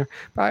teams in there.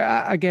 But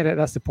I get it.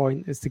 That's the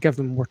point, is to give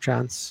them more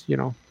chance,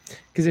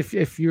 because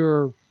if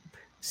you're,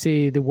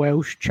 say, the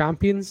Welsh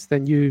champions,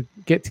 then you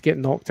get to get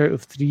knocked out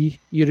of 3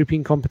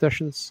 European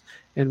competitions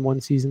in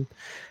one season.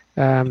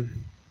 That's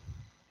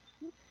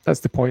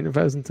the point of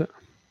it, isn't it?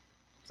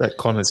 Is that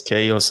Connors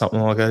Key or something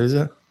like that, is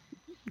it?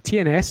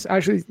 TNS,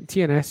 actually,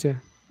 TNS, yeah.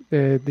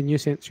 The New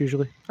Saints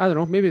usually. I don't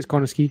know, maybe it's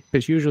Connors Key, but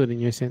it's usually the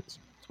New Saints.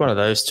 It's one of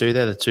those two.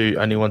 They're the two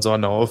only ones I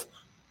know of.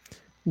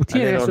 Well,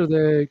 TNS are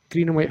the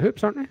green and white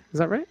hoops, aren't they? Is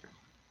that right?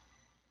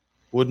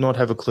 Would not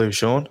have a clue,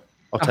 Sean.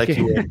 I'll take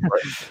you word for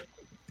it.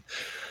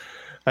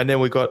 And then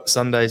we got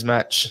Sunday's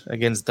match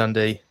against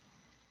Dundee.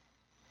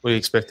 What are you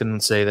expecting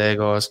to see there,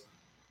 guys?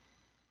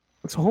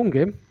 It's a home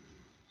game.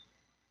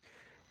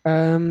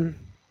 So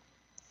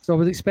I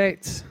would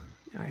expect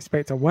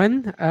a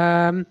win.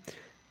 I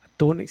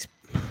don't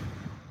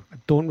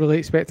really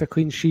expect a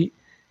clean sheet,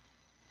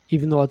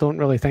 even though I don't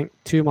really think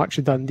too much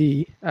of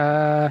Dundee.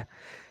 They've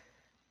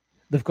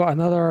got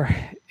another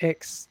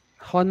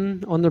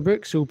ex-Hun on their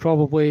books who'll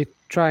probably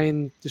try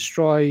and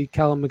destroy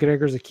Callum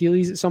McGregor's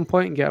Achilles at some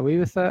point and get away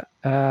with it.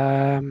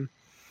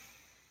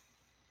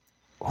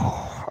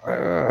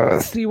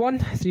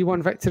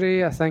 3-1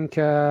 victory. I think.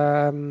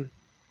 I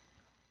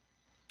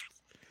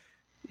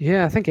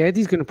think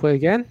Eddie's going to play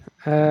again.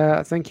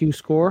 I think he'll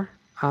score,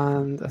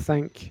 and I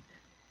think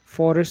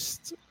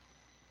Forrest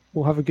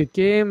will have a good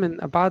game, and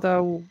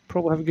Abada will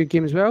probably have a good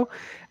game as well.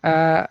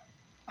 I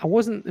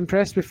wasn't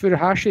impressed with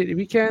Furuhashi at the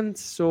weekend,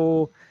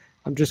 so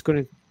I'm just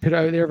going to put it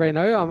out there right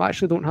now. I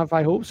actually don't have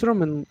high hopes for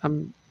him, and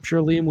I'm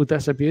sure Liam will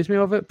disabuse me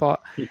of it,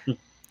 but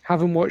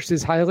having watched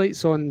his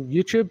highlights on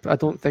YouTube, I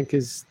don't think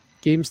his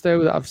game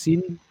style that I've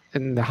seen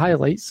in the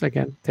highlights,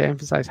 again, to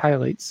emphasise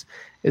highlights,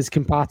 is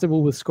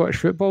compatible with Scottish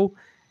football.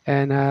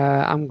 And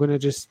I'm going to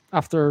just,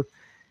 after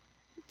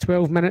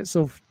 12 minutes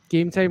of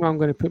game time, I'm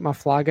going to put my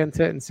flag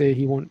into it and say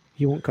he won't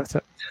cut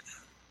it.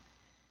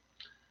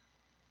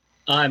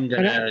 I'm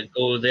going to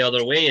go the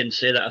other way and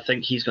say that I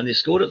think he's going to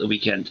score at the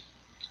weekend.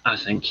 I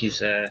think he's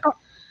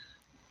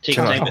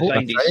taking time to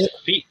find his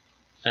feet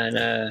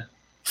and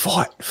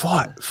fight.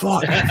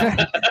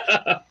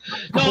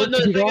 No,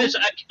 the thing is,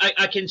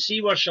 I can see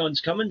where Sean's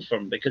coming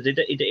from, because he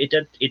did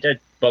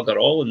bugger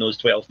all in those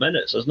 12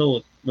 minutes. There's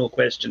no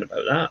question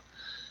about that.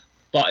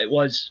 But it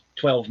was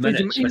 12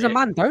 minutes. He was a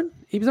man down.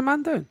 He was a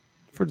man down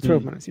for the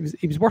 12 minutes.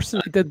 He was worse than,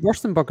 he did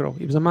worse than bugger all.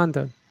 He was a man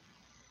down.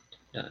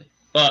 Yeah,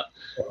 but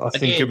I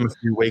think give him a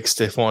few weeks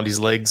to find his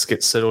legs,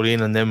 get settled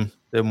in, and then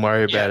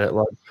worry about it.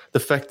 Like the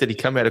fact that he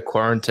came out of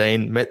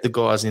quarantine, met the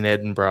guys in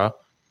Edinburgh,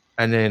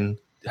 and then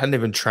hadn't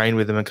even trained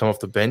with them and come off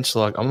the bench.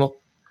 Like I'm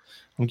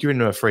giving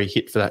him a free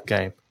hit for that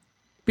game.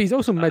 But he's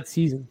also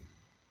mid-season.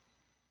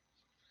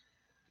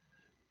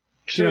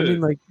 True. You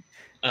know what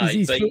I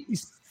mean? Like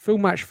he's full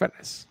match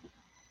fitness.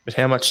 But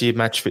how much of your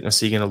match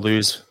fitness are you going to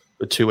lose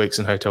for 2 weeks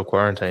in hotel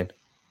quarantine?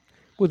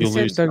 Well, they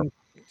sent down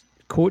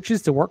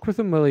coaches to work with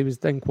him while he was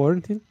in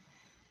quarantine.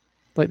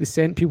 Like they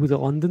sent people to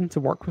London to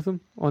work with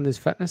him on his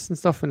fitness and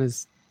stuff, and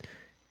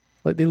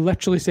they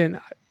literally sent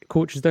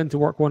coaches down to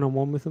work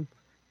one-on-one with him.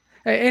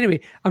 Anyway,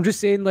 I'm just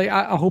saying, like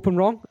I hope I'm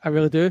wrong. I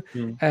really do.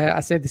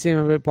 I said the same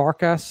about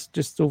Barkas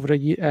just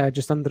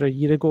under a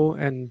year ago,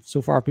 and so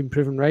far I've been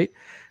proven right.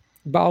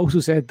 But I also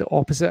said the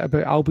opposite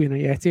about Albion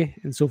Ayeti,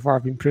 and so far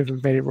I've been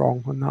proven very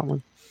wrong on that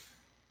one.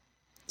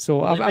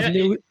 So I've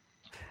nailed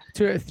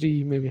 2 out of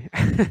 3, maybe.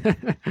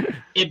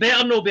 It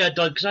better not be a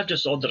dud, because I've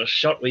just ordered a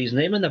shirt with his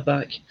name in the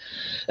back.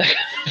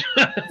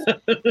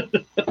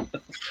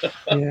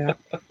 Yeah.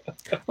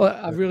 Well,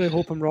 I really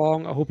hope I'm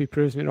wrong. I hope he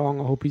proves me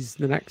wrong. I hope he's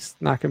the next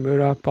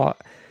Nakamura, but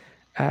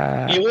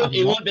he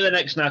won't be the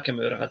next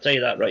Nakamura. I'll tell you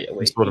that right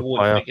away. He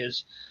won't,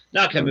 because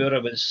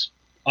Nakamura was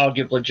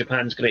arguably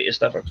Japan's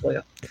greatest ever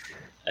player.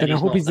 Then I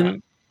hope he's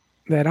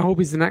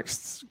the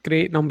next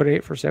great number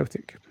 8 for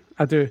Celtic.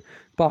 I do,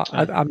 but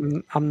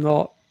I'm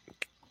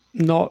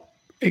not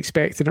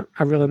expecting it.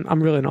 I'm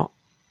really not.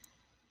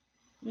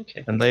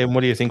 Okay. And Liam,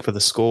 what do you think for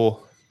the score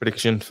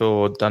prediction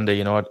for Dundee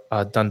United?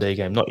 Dundee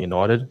game, not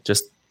United,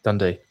 just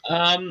Dundee.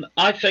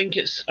 I think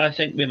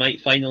we might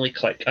finally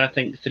click. I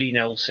think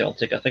 3-0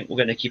 Celtic. I think we're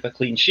going to keep a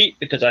clean sheet,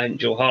 because I think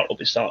Joe Hart will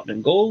be starting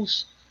in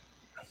goals.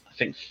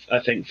 I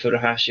think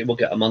Furuhashi will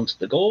get amongst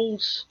the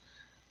goals.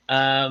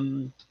 I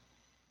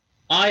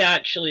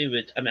actually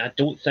would. I mean, I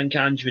don't think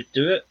Ange would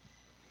do it.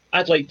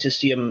 I'd like to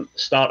see him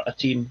start a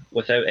team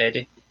without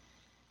Eddie,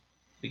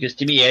 because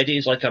to me, Eddie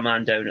is like a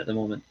man down at the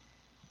moment.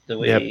 The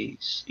way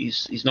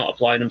he's not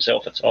applying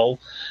himself at all.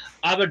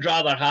 I would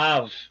rather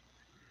have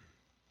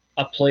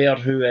a player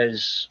who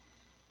is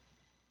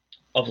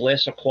of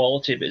lesser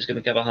quality but is going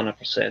to give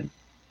 100%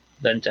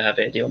 than to have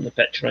Eddie on the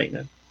pitch right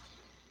now.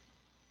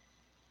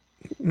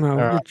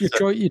 No, your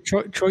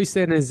choice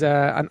then is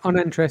an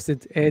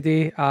uninterested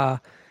Eddie,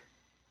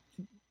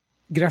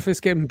 Griffiths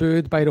getting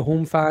booed by the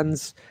home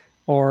fans,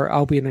 or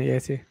Albion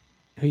Ayeti.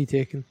 Who are you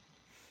taking?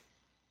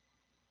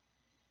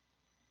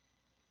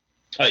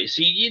 Oh,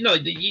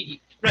 see,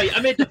 Right,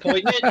 I made the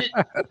point. Now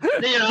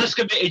you're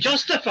asking me to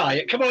justify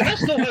it. Come on,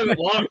 that's not how it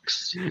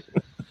works.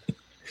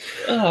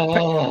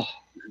 Oh.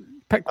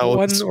 Pick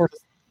one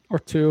or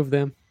two of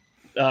them.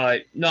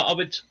 No, I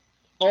would.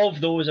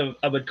 Of those,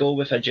 I would go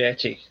with a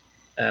jetty.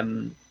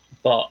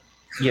 But,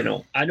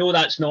 I know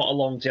that's not a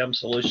long-term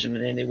solution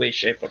in any way,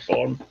 shape or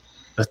form.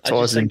 That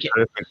ties in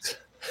perfect.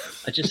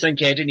 I just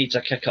think Eddie needs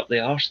a kick up the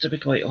arse, to be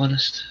quite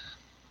honest.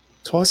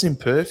 Ties in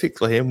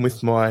perfectly, and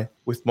with my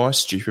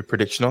stupid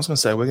prediction, I was going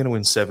to say we're going to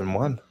win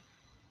 7-1.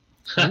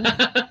 We're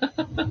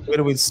going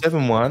to win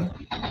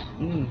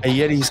 7-1.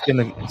 Yeti's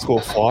going to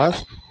score 5.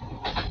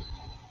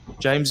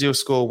 Jamesy will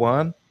score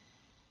 1.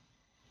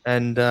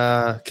 And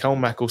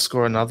Kelmack will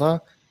score another.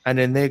 And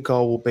then their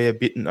goal will be a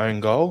bitten own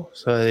goal.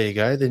 So there you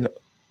go.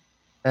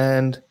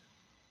 And,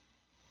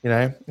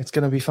 it's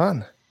going to be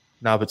fun.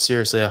 No, but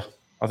seriously, I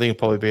think it'll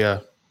probably be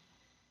a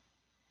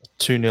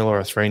 2-0 or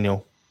a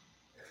 3-0.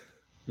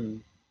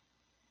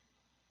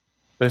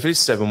 But if it is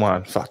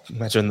 7-1, fuck,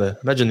 imagine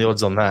the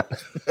odds on that.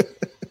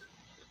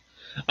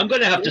 I'm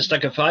going to have to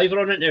stick a fiver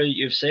on it now that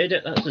you've said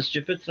it. That's the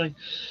stupid thing.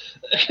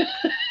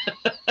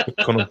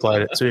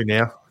 Contemplate it too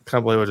now.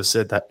 Can't believe I just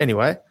said that.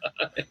 Anyway,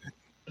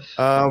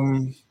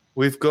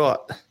 we've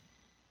got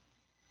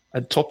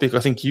a topic. I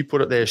think you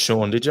put it there,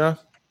 Sean, did you?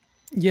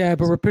 Yeah,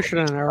 but we're pushing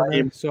an hour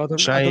now, so I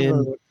don't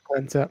know what to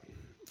into it.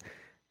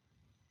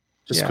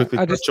 Just quickly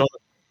touch on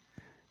it.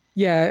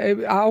 Yeah,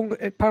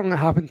 it apparently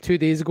happened 2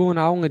 days ago, and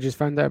I only just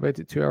found out about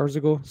it 2 hours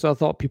ago, so I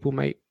thought people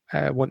might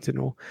want to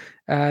know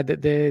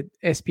that the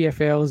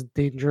SPFL is in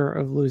danger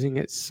of losing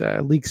its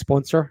league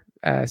sponsor,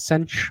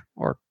 Cinch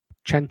or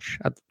Kinch.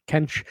 I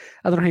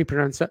don't know how you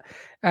pronounce it,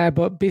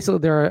 but basically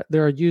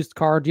they're a used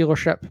car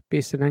dealership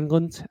based in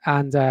England,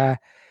 and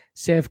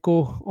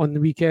Sevco on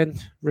the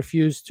weekend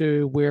refused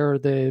to wear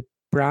the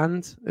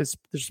brand. They're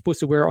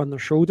supposed to wear it on their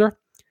shoulder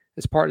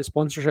as part of the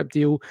sponsorship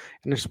deal,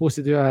 and they're supposed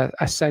to do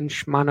a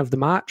Cinch Man of the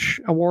Match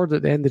award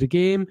at the end of the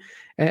game,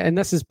 and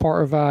this is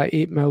part of a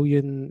 £8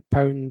 million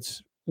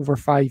over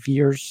 5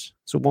 years,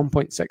 so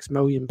 £1.6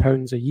 million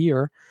a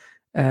year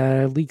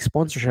league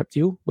sponsorship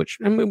deal, which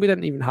we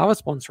didn't even have a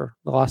sponsor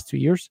the last 2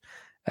 years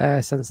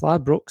since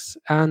Ladbrokes,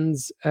 and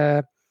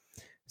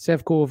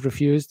Sevco have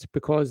refused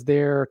because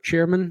their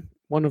chairman,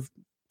 one of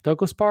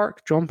Douglas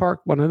Park, John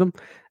Park, one of them,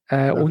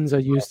 owns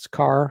a used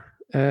car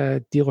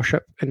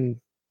dealership, and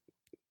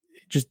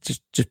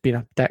just being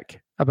a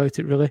dick about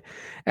it, really.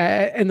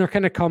 And their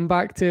kind of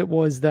comeback to it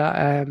was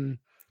that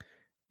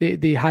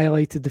they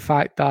highlighted the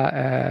fact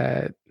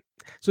that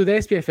so the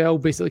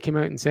SPFL basically came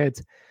out and said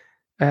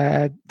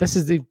this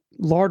is the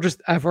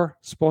largest ever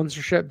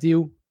sponsorship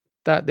deal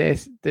that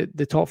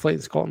the top flight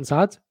in Scotland's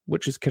had,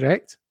 which is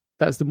correct.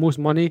 That's the most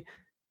money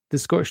the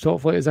Scottish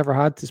top flight has ever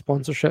had to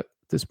sponsor it.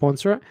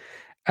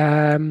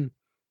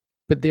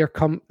 But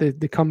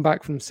the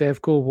comeback from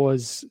Sevco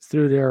was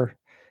through their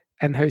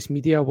in-house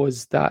media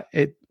was that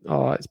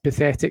it's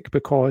pathetic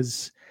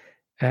because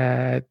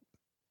the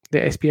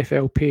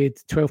SPFL paid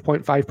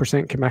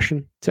 12.5%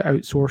 commission to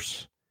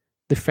outsource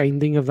the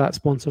finding of that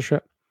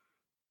sponsorship.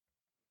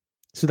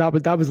 So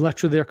that was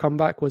literally their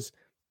comeback was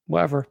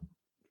whatever,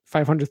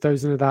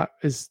 500,000 of that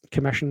is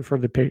commission for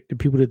the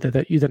people that did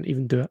it. You didn't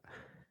even do it.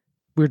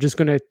 We're just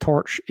going to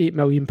torch £8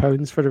 million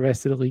for the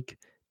rest of the league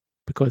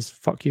because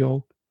fuck you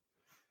all.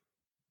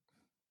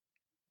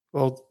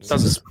 Well, it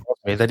doesn't surprise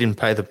me. They didn't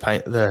pay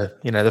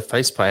the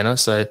face painter,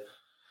 so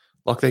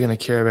like they're going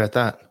to care about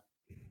that.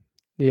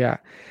 Yeah.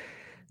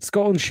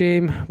 Scotland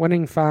shame,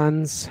 winning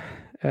fans,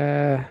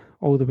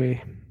 all the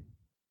way.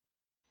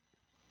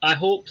 I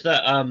hope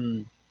that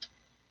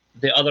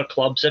the other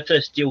clubs, if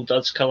this deal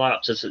does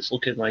collapse, as it's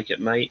looking like it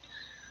might,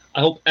 I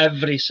hope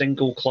every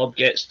single club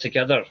gets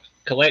together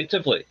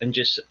collectively and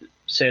just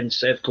sends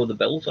Sevco the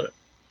bill for it.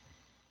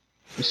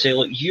 And say,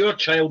 look, your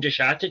childish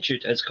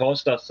attitude has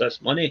cost us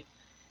this money.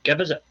 Give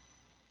us it.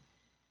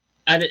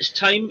 And it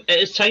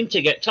is time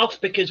to get tough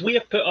because we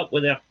have put up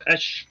with their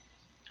pish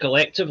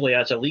collectively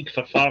as a league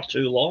for far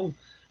too long.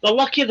 They're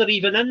lucky they're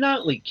even in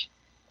that league.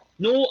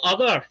 No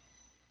other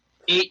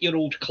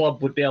 8-year-old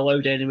club would be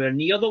allowed anywhere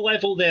near the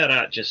level they're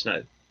at just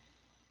now.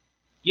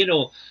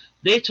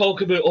 They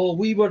talk about,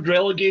 we were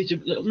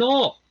relegated.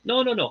 No.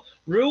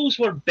 Rules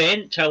were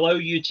bent to allow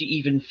you to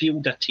even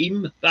field a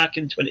team back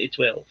in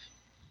 2012.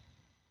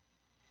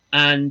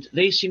 And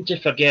they seem to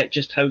forget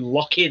just how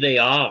lucky they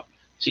are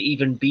to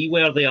even be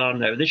where they are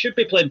now. They should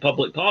be playing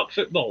public park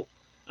football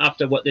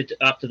after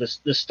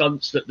the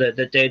stunts that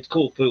the dead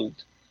co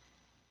pulled.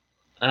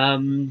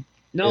 No,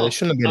 they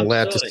shouldn't have been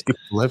allowed to skip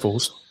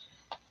levels.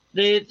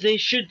 They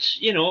should,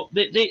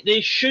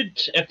 they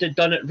should, if they'd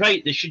done it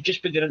right, they should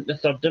just be getting into the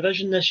third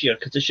division this year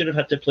because they should have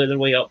had to play their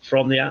way up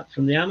from the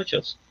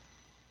amateurs.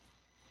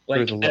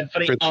 Like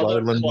every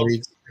other club.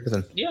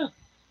 Yeah.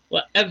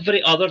 What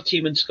every other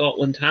team in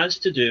Scotland has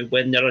to do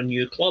when they're a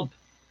new club.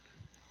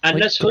 And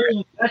this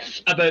whole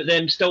myth about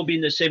them still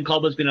being the same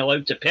club has been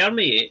allowed to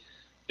permeate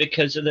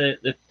because of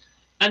the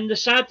and the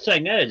sad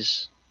thing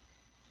is,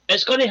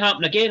 it's going to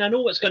happen again. I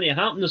know what's going to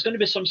happen. There's going to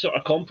be some sort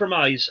of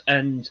compromise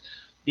and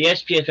the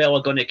SPFL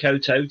are going to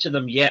kowtow to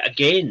them yet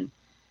again.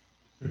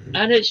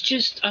 And it's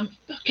just, I'm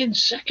fucking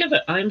sick of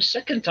it. I'm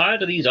sick and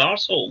tired of these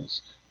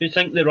arseholes who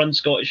think they run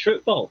Scottish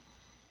football.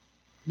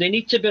 They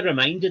need to be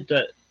reminded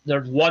that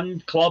they're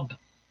one club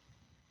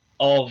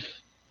of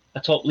a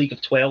top league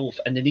of 12,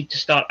 and they need to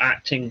start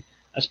acting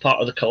as part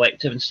of the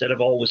collective instead of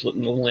always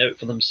looking only out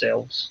for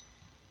themselves.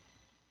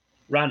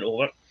 Rant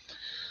over.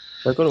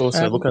 They've got to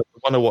also look at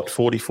one of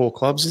 44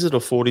 clubs, is it,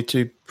 or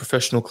 42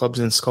 professional clubs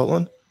in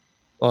Scotland?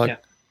 Like,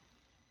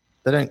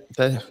 they're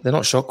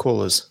not shot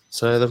callers,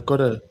 so they've got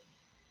to,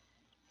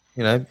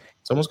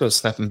 someone's got to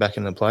snap them back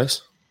into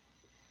place.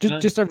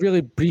 Just a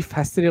really brief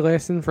history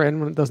lesson for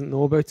anyone that doesn't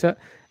know about it.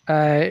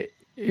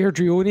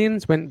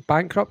 Airdrieonians went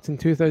bankrupt in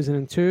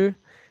 2002.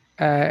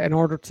 In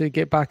order to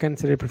get back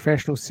into the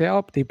professional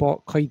setup, they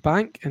bought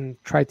Clydebank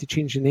and tried to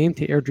change the name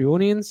to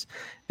Airdrieonians.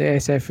 The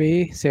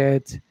SFA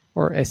said,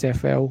 or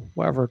SFL,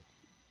 whatever,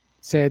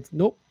 said,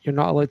 nope, you're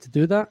not allowed to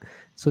do that.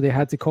 So they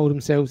had to call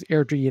themselves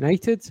Airdrie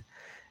United.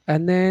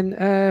 And then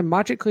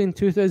magically in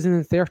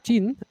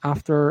 2013,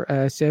 after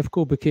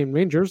Sevco became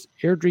Rangers,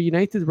 Airdrie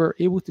United were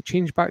able to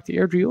change back to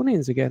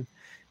Airdrieonians again.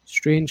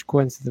 Strange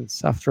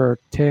coincidence after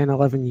 10,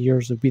 11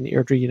 years of being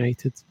Airdrie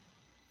United.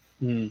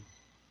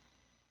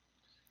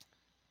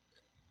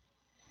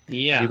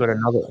 Yeah, you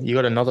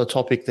got another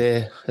topic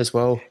there as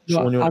well.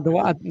 No,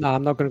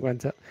 I'm not going to go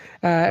into it.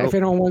 If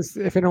anyone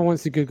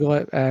wants to Google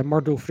it,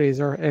 Murdo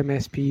Fraser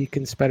MSP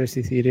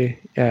conspiracy theory,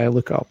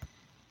 look it up.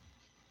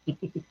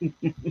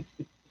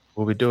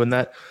 We'll be doing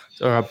that.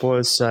 All right,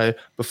 boys. So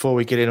before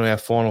we get into our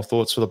final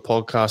thoughts for the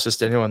podcast,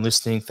 just anyone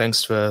listening,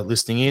 thanks for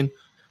listening in.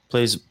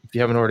 Please, if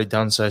you haven't already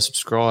done so,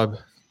 subscribe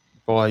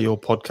via your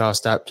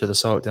podcast app to the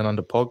Salk Down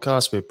Under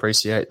podcast. We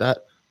appreciate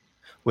that.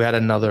 We had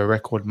another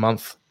record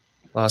month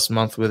last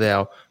month with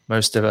our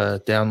most of our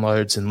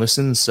downloads and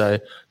listens. So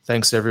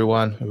thanks,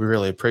 everyone. We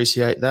really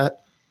appreciate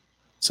that.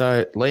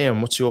 So,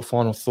 Liam, what's your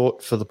final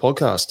thought for the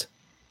podcast?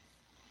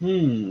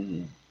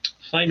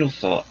 Final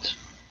thought.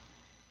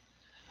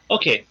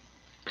 Okay.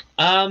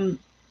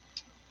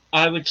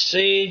 I would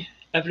say,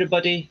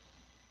 everybody,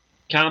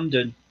 calm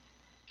down.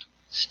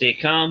 Stay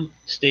calm,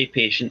 stay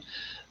patient.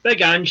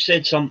 Big Ange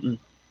said something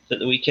at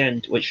the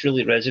weekend which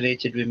really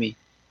resonated with me.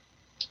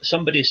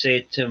 Somebody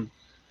said to him,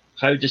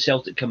 how does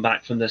Celtic come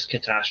back from this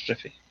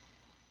catastrophe?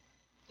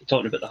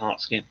 Talking about the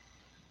Hearts game.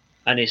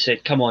 And he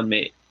said, come on,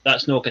 mate,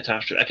 that's no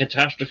catastrophe. A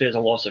catastrophe is a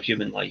loss of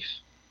human life.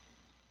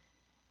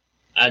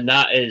 And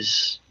that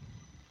is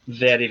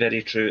very,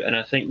 very true. And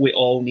I think we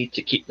all need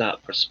to keep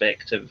that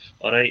perspective,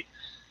 all right?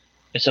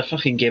 It's a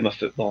fucking game of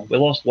football. We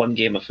lost one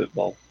game of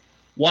football.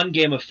 One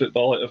game of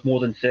football out of more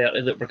than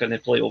 30 that we're going to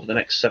play over the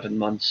next 7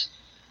 months.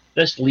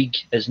 This league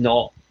is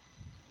not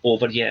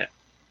over yet.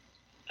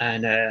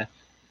 And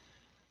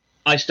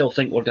I still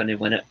think we're going to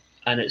win it.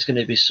 And it's going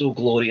to be so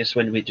glorious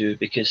when we do,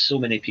 because so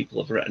many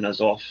people have written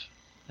us off.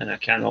 And I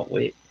cannot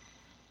wait.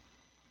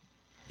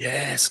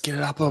 Yes, get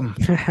it up them.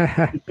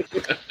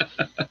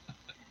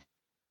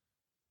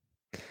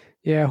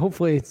 Yeah,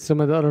 hopefully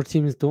some of the other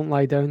teams don't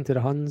lie down to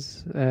the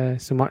Huns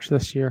so much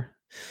this year.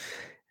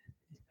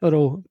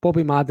 Although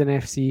Bobby Madden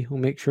FC will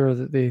make sure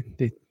that they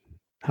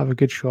have a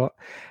good shot.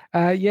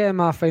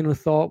 My final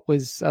thought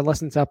was I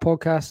listened to a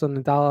podcast on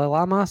the Dalai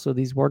Lama, so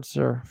these words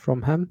are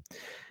from him.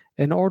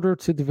 In order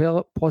to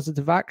develop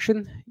positive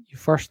action, you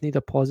first need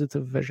a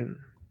positive vision.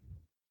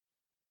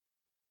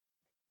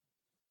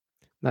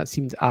 That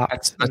seems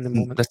apt in the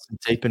moment. That's some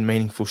deep and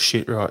meaningful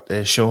shit right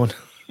there, Sean.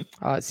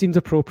 It seems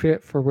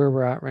appropriate for where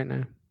we're at right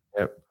now.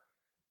 Yep.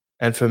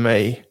 And for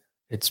me,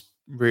 it's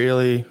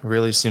really,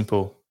 really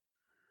simple.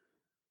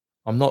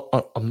 I'm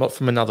not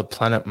from another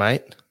planet,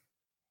 mate.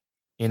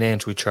 In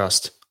Ange we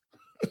trust.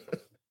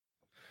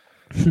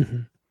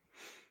 All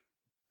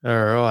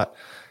right.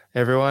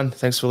 Everyone,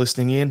 thanks for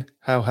listening in.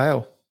 Hail,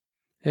 hail.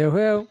 Hail,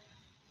 hail.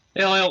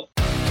 Hail, hail.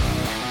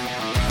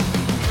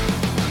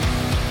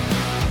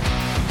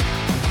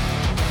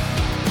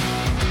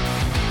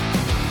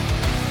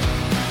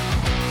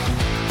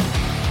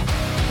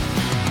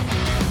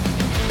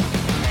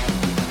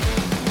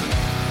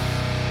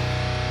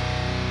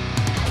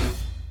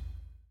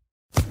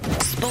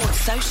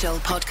 Social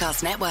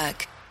Podcast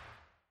Network.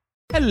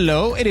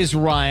 Hello, it is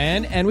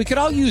Ryan, and we could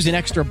all use an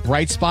extra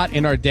bright spot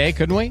in our day,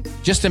 couldn't we?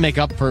 Just to make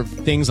up for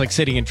things like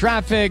sitting in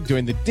traffic,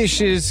 doing the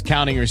dishes,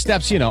 counting your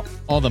steps,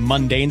 all the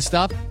mundane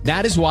stuff.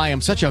 That is why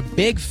I'm such a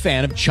big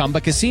fan of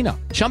Chumba Casino.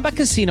 Chumba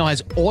Casino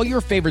has all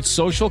your favorite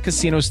social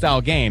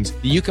casino-style games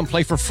that you can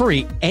play for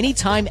free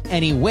anytime,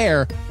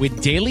 anywhere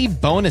with daily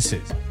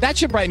bonuses. That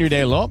should brighten your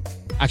day a little.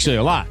 Actually,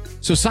 a lot.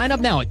 So sign up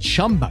now at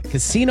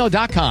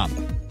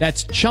ChumbaCasino.com.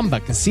 That's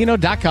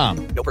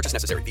ChumbaCasino.com. No purchase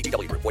necessary.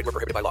 VGW Group. Void where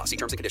prohibited by law. See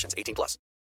terms and conditions. 18+.